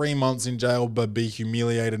be 3 months in jail but be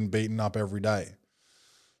humiliated and beaten up every day?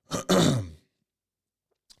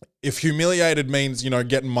 If humiliated means,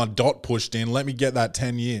 getting my dot pushed in, let me get that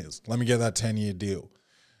 10 years. Let me get that 10-year deal.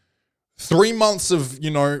 3 months of,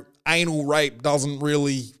 anal rape doesn't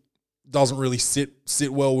really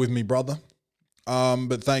sit well with me, brother.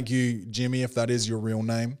 But thank you, Jimmy, if that is your real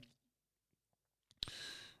name.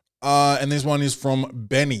 And this one is from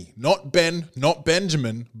Benny. Not Ben, not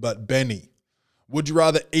Benjamin, but Benny. Would you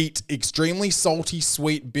rather eat extremely salty,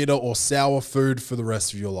 sweet, bitter, or sour food for the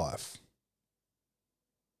rest of your life?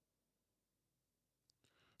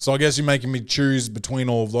 So I guess you're making me choose between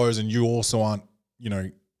all of those, and you also aren't,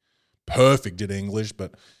 perfect at English,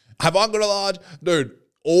 but have I got a large... Dude,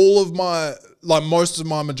 most of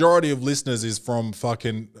my majority of listeners is from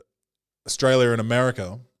fucking Australia and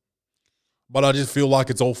America, but I just feel like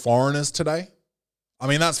it's all foreigners today. I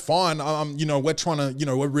mean, that's fine. We're trying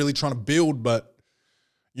to, we're really trying to build, but,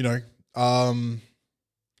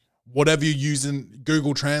 whatever you're using,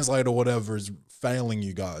 Google Translate or whatever is failing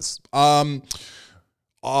you guys.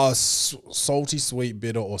 Salty, sweet,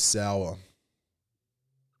 bitter, or sour.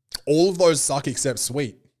 All of those suck except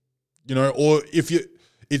sweet, or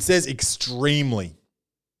it says extremely.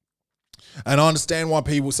 And I understand why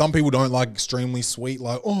some people don't like extremely sweet,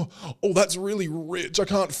 like, oh, that's really rich. I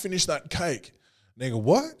can't finish that cake. Nigga,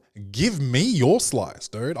 what? Give me your slice,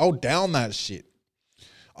 dude. I'll down that shit.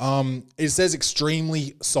 It says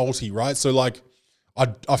extremely salty, right? So like,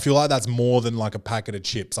 I feel like that's more than like a packet of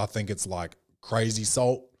chips. I think it's like crazy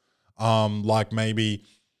salt. Like maybe,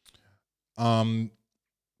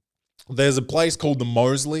 there's a place called the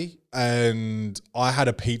Mosley, and I had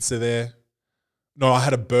a pizza there. No, I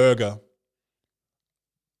had a burger.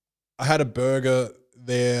 I had a burger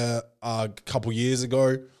there a couple years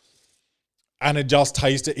ago, and it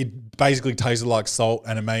basically tasted like salt,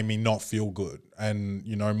 and it made me not feel good. And,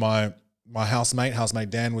 my housemate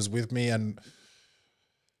Dan was with me, and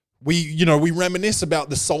we reminisce about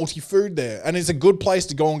the salty food there, and it's a good place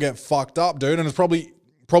to go and get fucked up, dude. And it's probably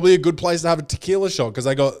a good place to have a tequila shot, because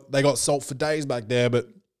they got salt for days back there. But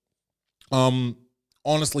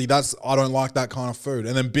honestly, I don't like that kind of food.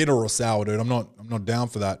 And then bitter or sour, dude, I'm not down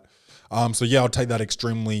for that. So yeah, I'll take that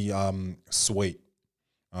extremely sweet.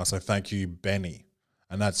 So thank you, Benny.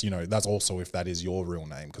 And that's also if that is your real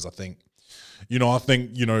name, because I think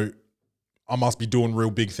I must be doing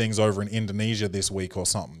real big things over in Indonesia this week or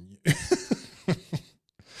something.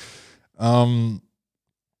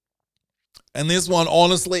 And this one,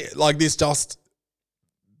 honestly, like this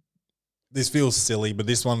feels silly, but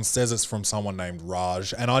this one says it's from someone named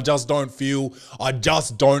Raj, and I just don't feel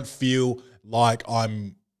like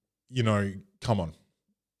I'm, come on.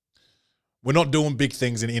 We're not doing big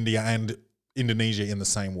things in India and Indonesia in the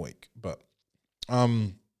same week, but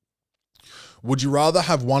Would you rather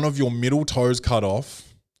have one of your middle toes cut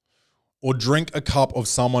off or drink a cup of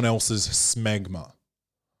someone else's smegma?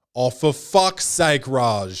 Oh, for fuck's sake,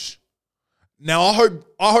 Raj. Now, I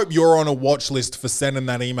hope you're on a watch list for sending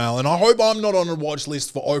that email, and I hope I'm not on a watch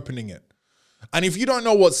list for opening it. And if you don't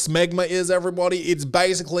know what smegma is, everybody, it's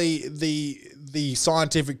basically the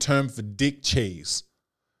scientific term for dick cheese.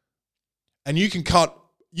 And you can cut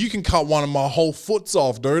one of my whole foots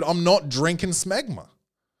off, dude. I'm not drinking smegma.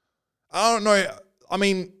 I don't know. I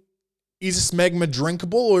mean, is smegma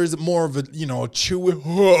drinkable, or is it more of a, a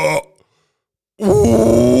chewy?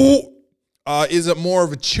 Is it more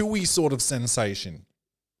of a chewy sort of sensation?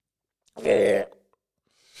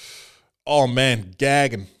 Oh man,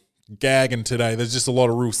 gagging today. There's just a lot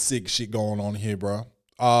of real sick shit going on here, bro.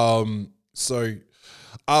 Raj,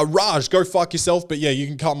 go fuck yourself. But yeah, you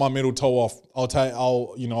can cut my middle toe off.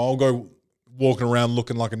 I'll go walking around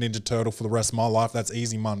looking like a Ninja Turtle for the rest of my life. That's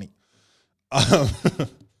easy money.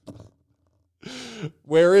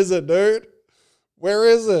 Where is it, dude? Where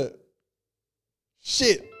is it?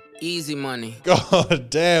 Shit. Easy money. God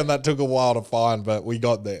damn, that took a while to find, but we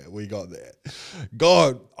got there.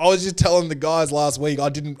 God, I was just telling the guys last week, I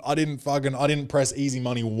didn't press easy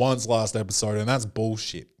money once last episode, and that's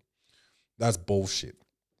bullshit. That's bullshit.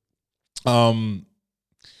 Yeah,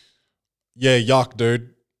 yuck,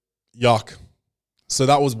 dude. Yuck. So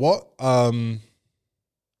that was what? Man,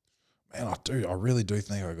 I really do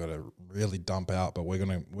think I gotta really dump out, but we're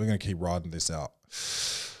gonna keep riding this out.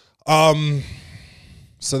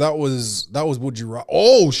 So that was Would You Rather.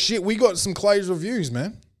 Oh shit, we got some Clay's reviews,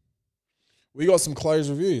 man. We got some Clay's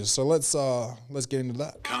reviews. So let's get into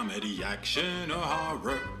that. Comedy, action, or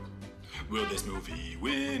horror? Will this movie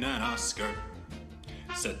win an Oscar?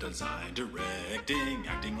 Set design, directing,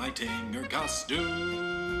 acting, lighting, or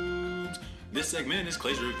costumes? This segment is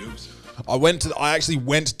Clay's reviews. I actually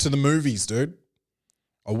went to the movies, dude.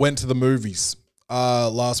 I went to the movies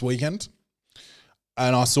last weekend.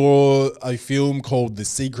 And I saw a film called The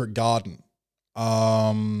Secret Garden.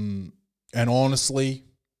 And honestly,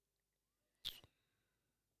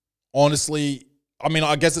 I mean,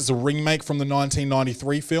 I guess it's a remake from the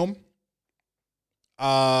 1993 film.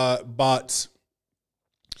 But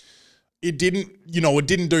it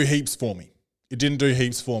didn't do heaps for me.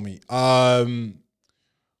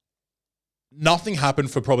 Nothing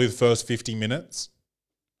happened for probably the first 50 minutes.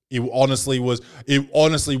 It honestly was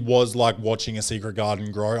like watching a secret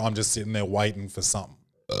garden grow. I'm just sitting there waiting for something.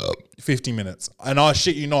 50 minutes. And I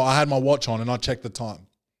had my watch on and I checked the time.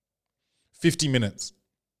 50 minutes.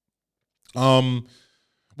 Well,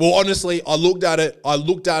 honestly, I looked at it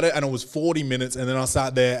and it was 40 minutes, and then I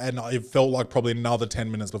sat there and it felt like probably another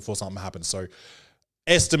 10 minutes before something happened. So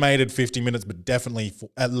estimated 50 minutes, but definitely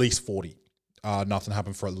at least 40. Nothing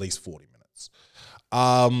happened for at least 40 minutes.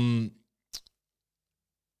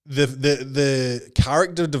 The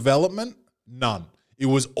character development, none. It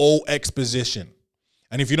was all exposition.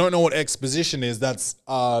 And if you don't know what exposition is, that's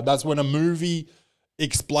when a movie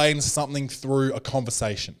explains something through a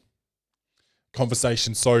conversation.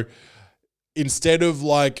 So instead of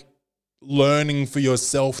like learning for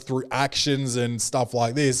yourself through actions and stuff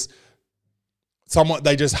like this,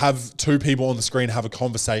 they just have two people on the screen have a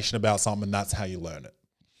conversation about something, and that's how you learn it.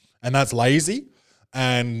 And that's lazy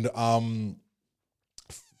and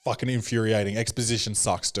fucking infuriating. Exposition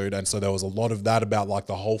sucks, dude. And so there was a lot of that about like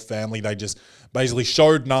the whole family. They just basically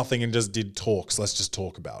showed nothing and just did talks. Let's just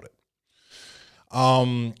talk about it.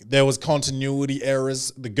 There was continuity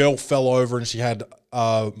errors. The girl fell over and she had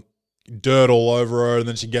dirt all over her, and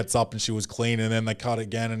then she gets up and she was clean, and then they cut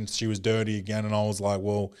again and she was dirty again. And I was like,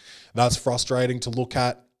 well, that's frustrating to look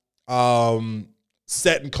at.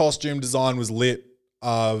 Set and costume design was lit.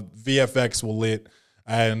 VFX were lit,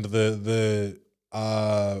 and the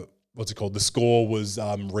the score was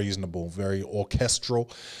reasonable, very orchestral.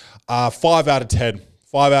 5 out of 10.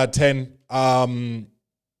 5 out of 10.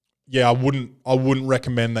 Yeah, I wouldn't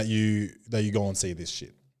recommend that you go and see this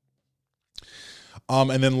shit.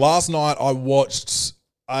 And then last night I watched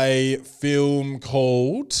a film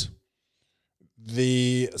called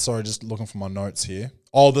just looking for my notes here.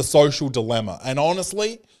 The Social Dilemma. And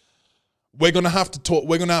honestly, we're gonna have to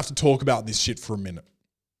talk about this shit for a minute.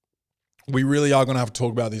 We really are gonna have to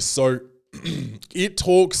talk about this. So it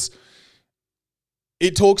talks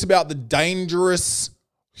about the dangerous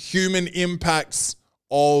human impacts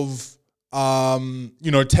of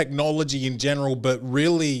technology in general, but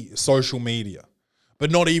really social media.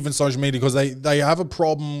 But not even social media, because they have a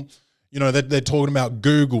problem. They're talking about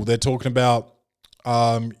Google, they're talking about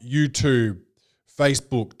YouTube,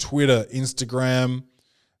 Facebook, Twitter, Instagram,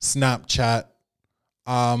 Snapchat.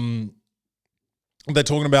 They're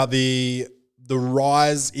talking about the the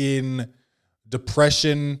rise in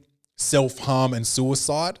depression, self-harm, and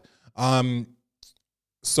suicide.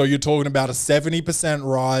 So you're talking about a 70%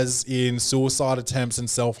 rise in suicide attempts and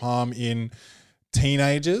self-harm in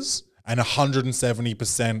teenagers and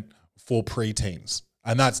 170% for preteens.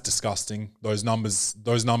 And that's disgusting. Those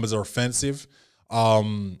numbers are offensive.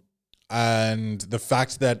 And the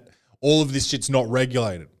fact that all of this shit's not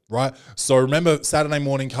regulated, right? So remember Saturday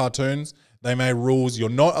morning cartoons, they made rules. You're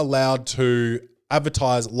not allowed to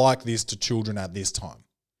advertise like this to children at this time.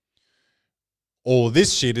 All of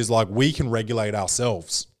this shit is like, we can regulate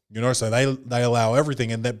ourselves, so they allow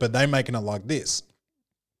everything, but they're making it like this.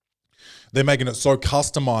 They're making it so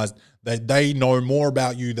customized that they know more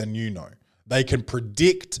about you than you know. They can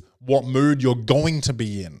predict what mood you're going to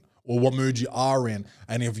be in or what mood you are in.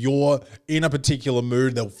 And if you're in a particular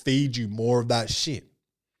mood, they'll feed you more of that shit.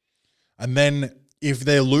 And then if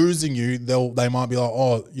they're losing you, they might be like,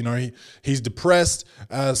 oh, he's depressed,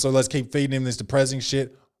 so let's keep feeding him this depressing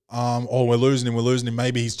shit. Oh, we're losing him.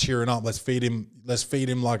 Maybe he's cheering up. Let's feed him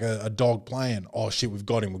like a dog playing. Oh shit, we've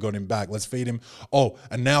got him back. Let's feed him. Oh,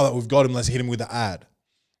 and now that we've got him, let's hit him with the ad.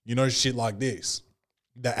 Shit like this.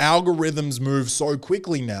 The algorithms move so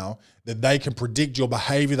quickly now that they can predict your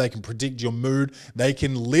behavior. They can predict your mood. They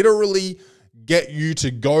can literally get you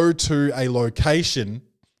to go to a location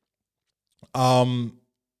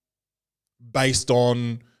based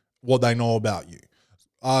on what they know about you.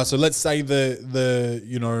 So let's say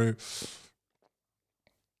the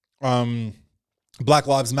Black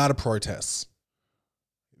Lives Matter protests.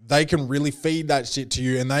 They can really feed that shit to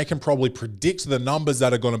you, and they can probably predict the numbers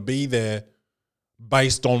that are going to be there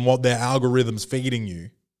based on what their algorithm's feeding you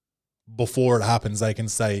before it happens. They can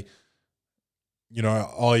say,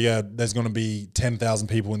 oh yeah, there's going to be 10,000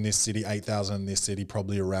 people in this city, 8,000 in this city,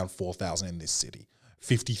 probably around 4,000 in this city,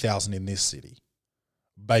 50,000 in this city,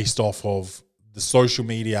 based off of the social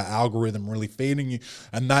media algorithm really feeding you.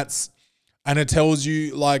 And it tells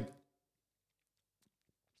you, like,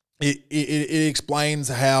 it explains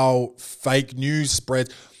how fake news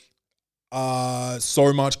spreads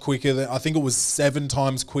so much quicker than, I think it was 7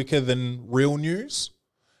 times quicker than real news.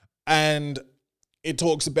 And it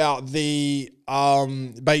talks about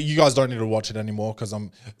but you guys don't need to watch it anymore because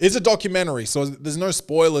it's a documentary, so there's no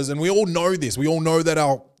spoilers, and we all know this. We all know that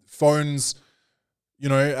our phones,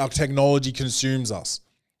 our technology consumes us.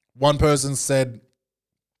 One person said,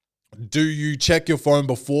 do you check your phone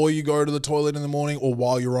before you go to the toilet in the morning or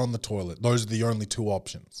while you're on the toilet? Those are the only 2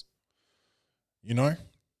 options. And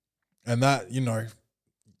that,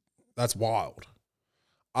 that's wild.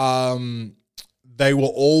 They were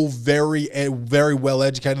all very, very well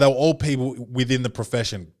educated. They were all people within the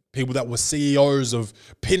profession, people that were CEOs of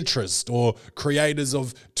Pinterest or creators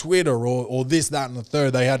of Twitter or this, that, and the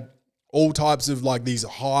third. They had all types of like these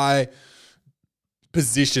high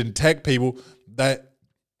position tech people that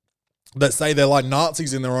say they're like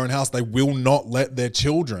Nazis in their own house. They will not let their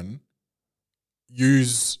children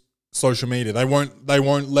use social media. They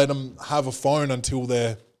won't let them have a phone until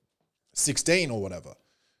they're 16 or whatever,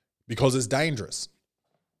 because it's dangerous.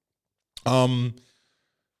 And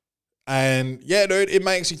yeah, dude, it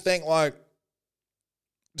makes you think like,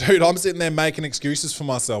 dude, I'm sitting there making excuses for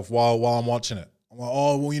myself while I'm watching it. I'm like,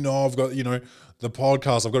 oh, well, I've got, the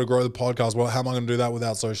podcast. I've got to grow the podcast. Well, how am I going to do that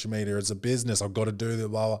without social media? It's a business. I've got to do that,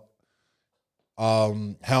 blah, blah.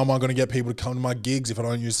 How am I going to get people to come to my gigs if I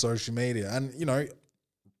don't use social media? And,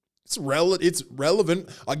 it's relevant.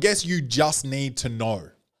 I guess you just need to know.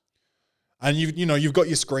 And you've got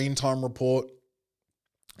your screen time report.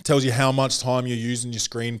 It tells you how much time you're using your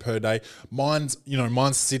screen per day. Mine's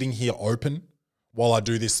sitting here open while I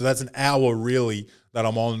do this. So that's an hour really that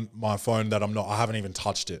I'm on my phone that I haven't even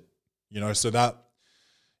touched it. So that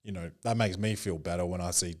makes me feel better when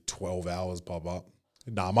I see 12 hours pop up.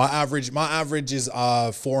 Nah, my average is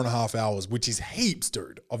 4.5 hours, which is heaps,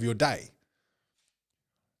 dude, of your day.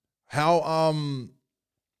 How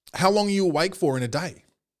long are you awake for in a day?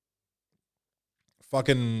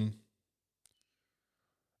 Fucking,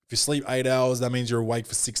 if you sleep 8 hours, that means you're awake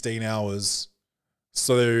for 16 hours.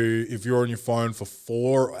 So if you're on your phone for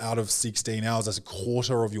 4 out of 16 hours, that's a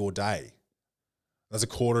quarter of your day. That's a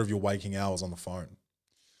quarter of your waking hours on the phone.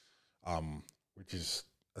 Which is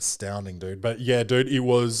astounding, dude. But yeah, dude,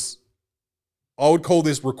 I would call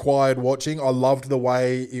this required watching. I loved the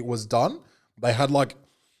way it was done. They had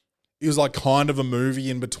it was like kind of a movie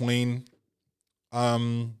in between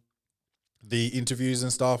the interviews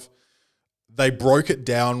and stuff. They broke it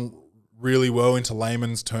down really well into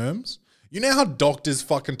layman's terms. You know how doctors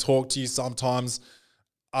fucking talk to you sometimes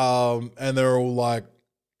and they're all like,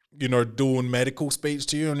 doing medical speech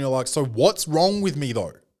to you and you're like, so what's wrong with me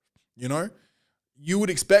though? you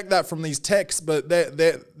would expect that from these techs, but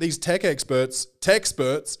they're these tech experts,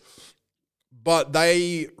 but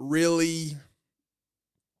they really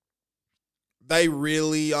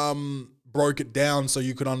broke it down so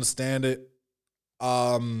you could understand it.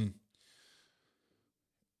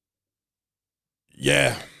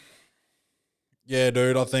 Yeah,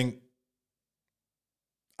 dude, I think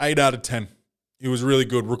 8 out of 10. It was really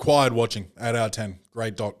good. Required watching. 8 out of 10.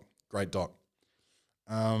 Great doc.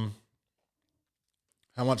 How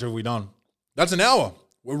much have we done? That's an hour.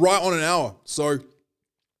 We're right on an hour. So I'm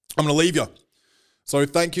going to leave you. So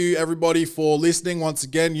thank you, everybody, for listening. Once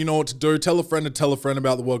again, you know what to do. Tell a friend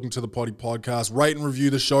about the Welcome to the Potty podcast. Rate and review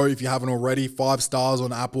the show if you haven't already. 5 stars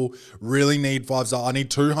on Apple. Really need 5 stars. I need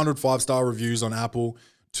 200 5-star reviews on Apple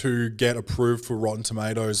to get approved for Rotten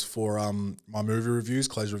Tomatoes for my movie reviews,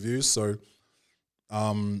 Clay's reviews. So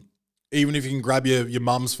even if you can grab your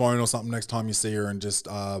mum's phone or something next time you see her and just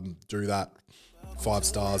do that, 5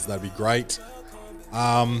 stars, that'd be great.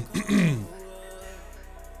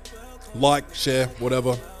 Like, share,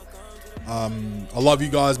 whatever. I love you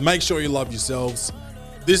guys. Make sure you love yourselves.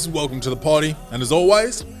 This is Welcome to the Potty. And as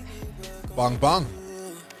always, bang bang.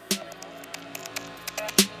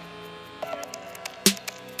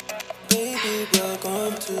 Baby,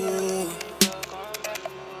 welcome to.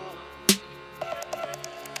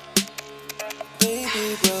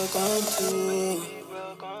 Baby, welcome to.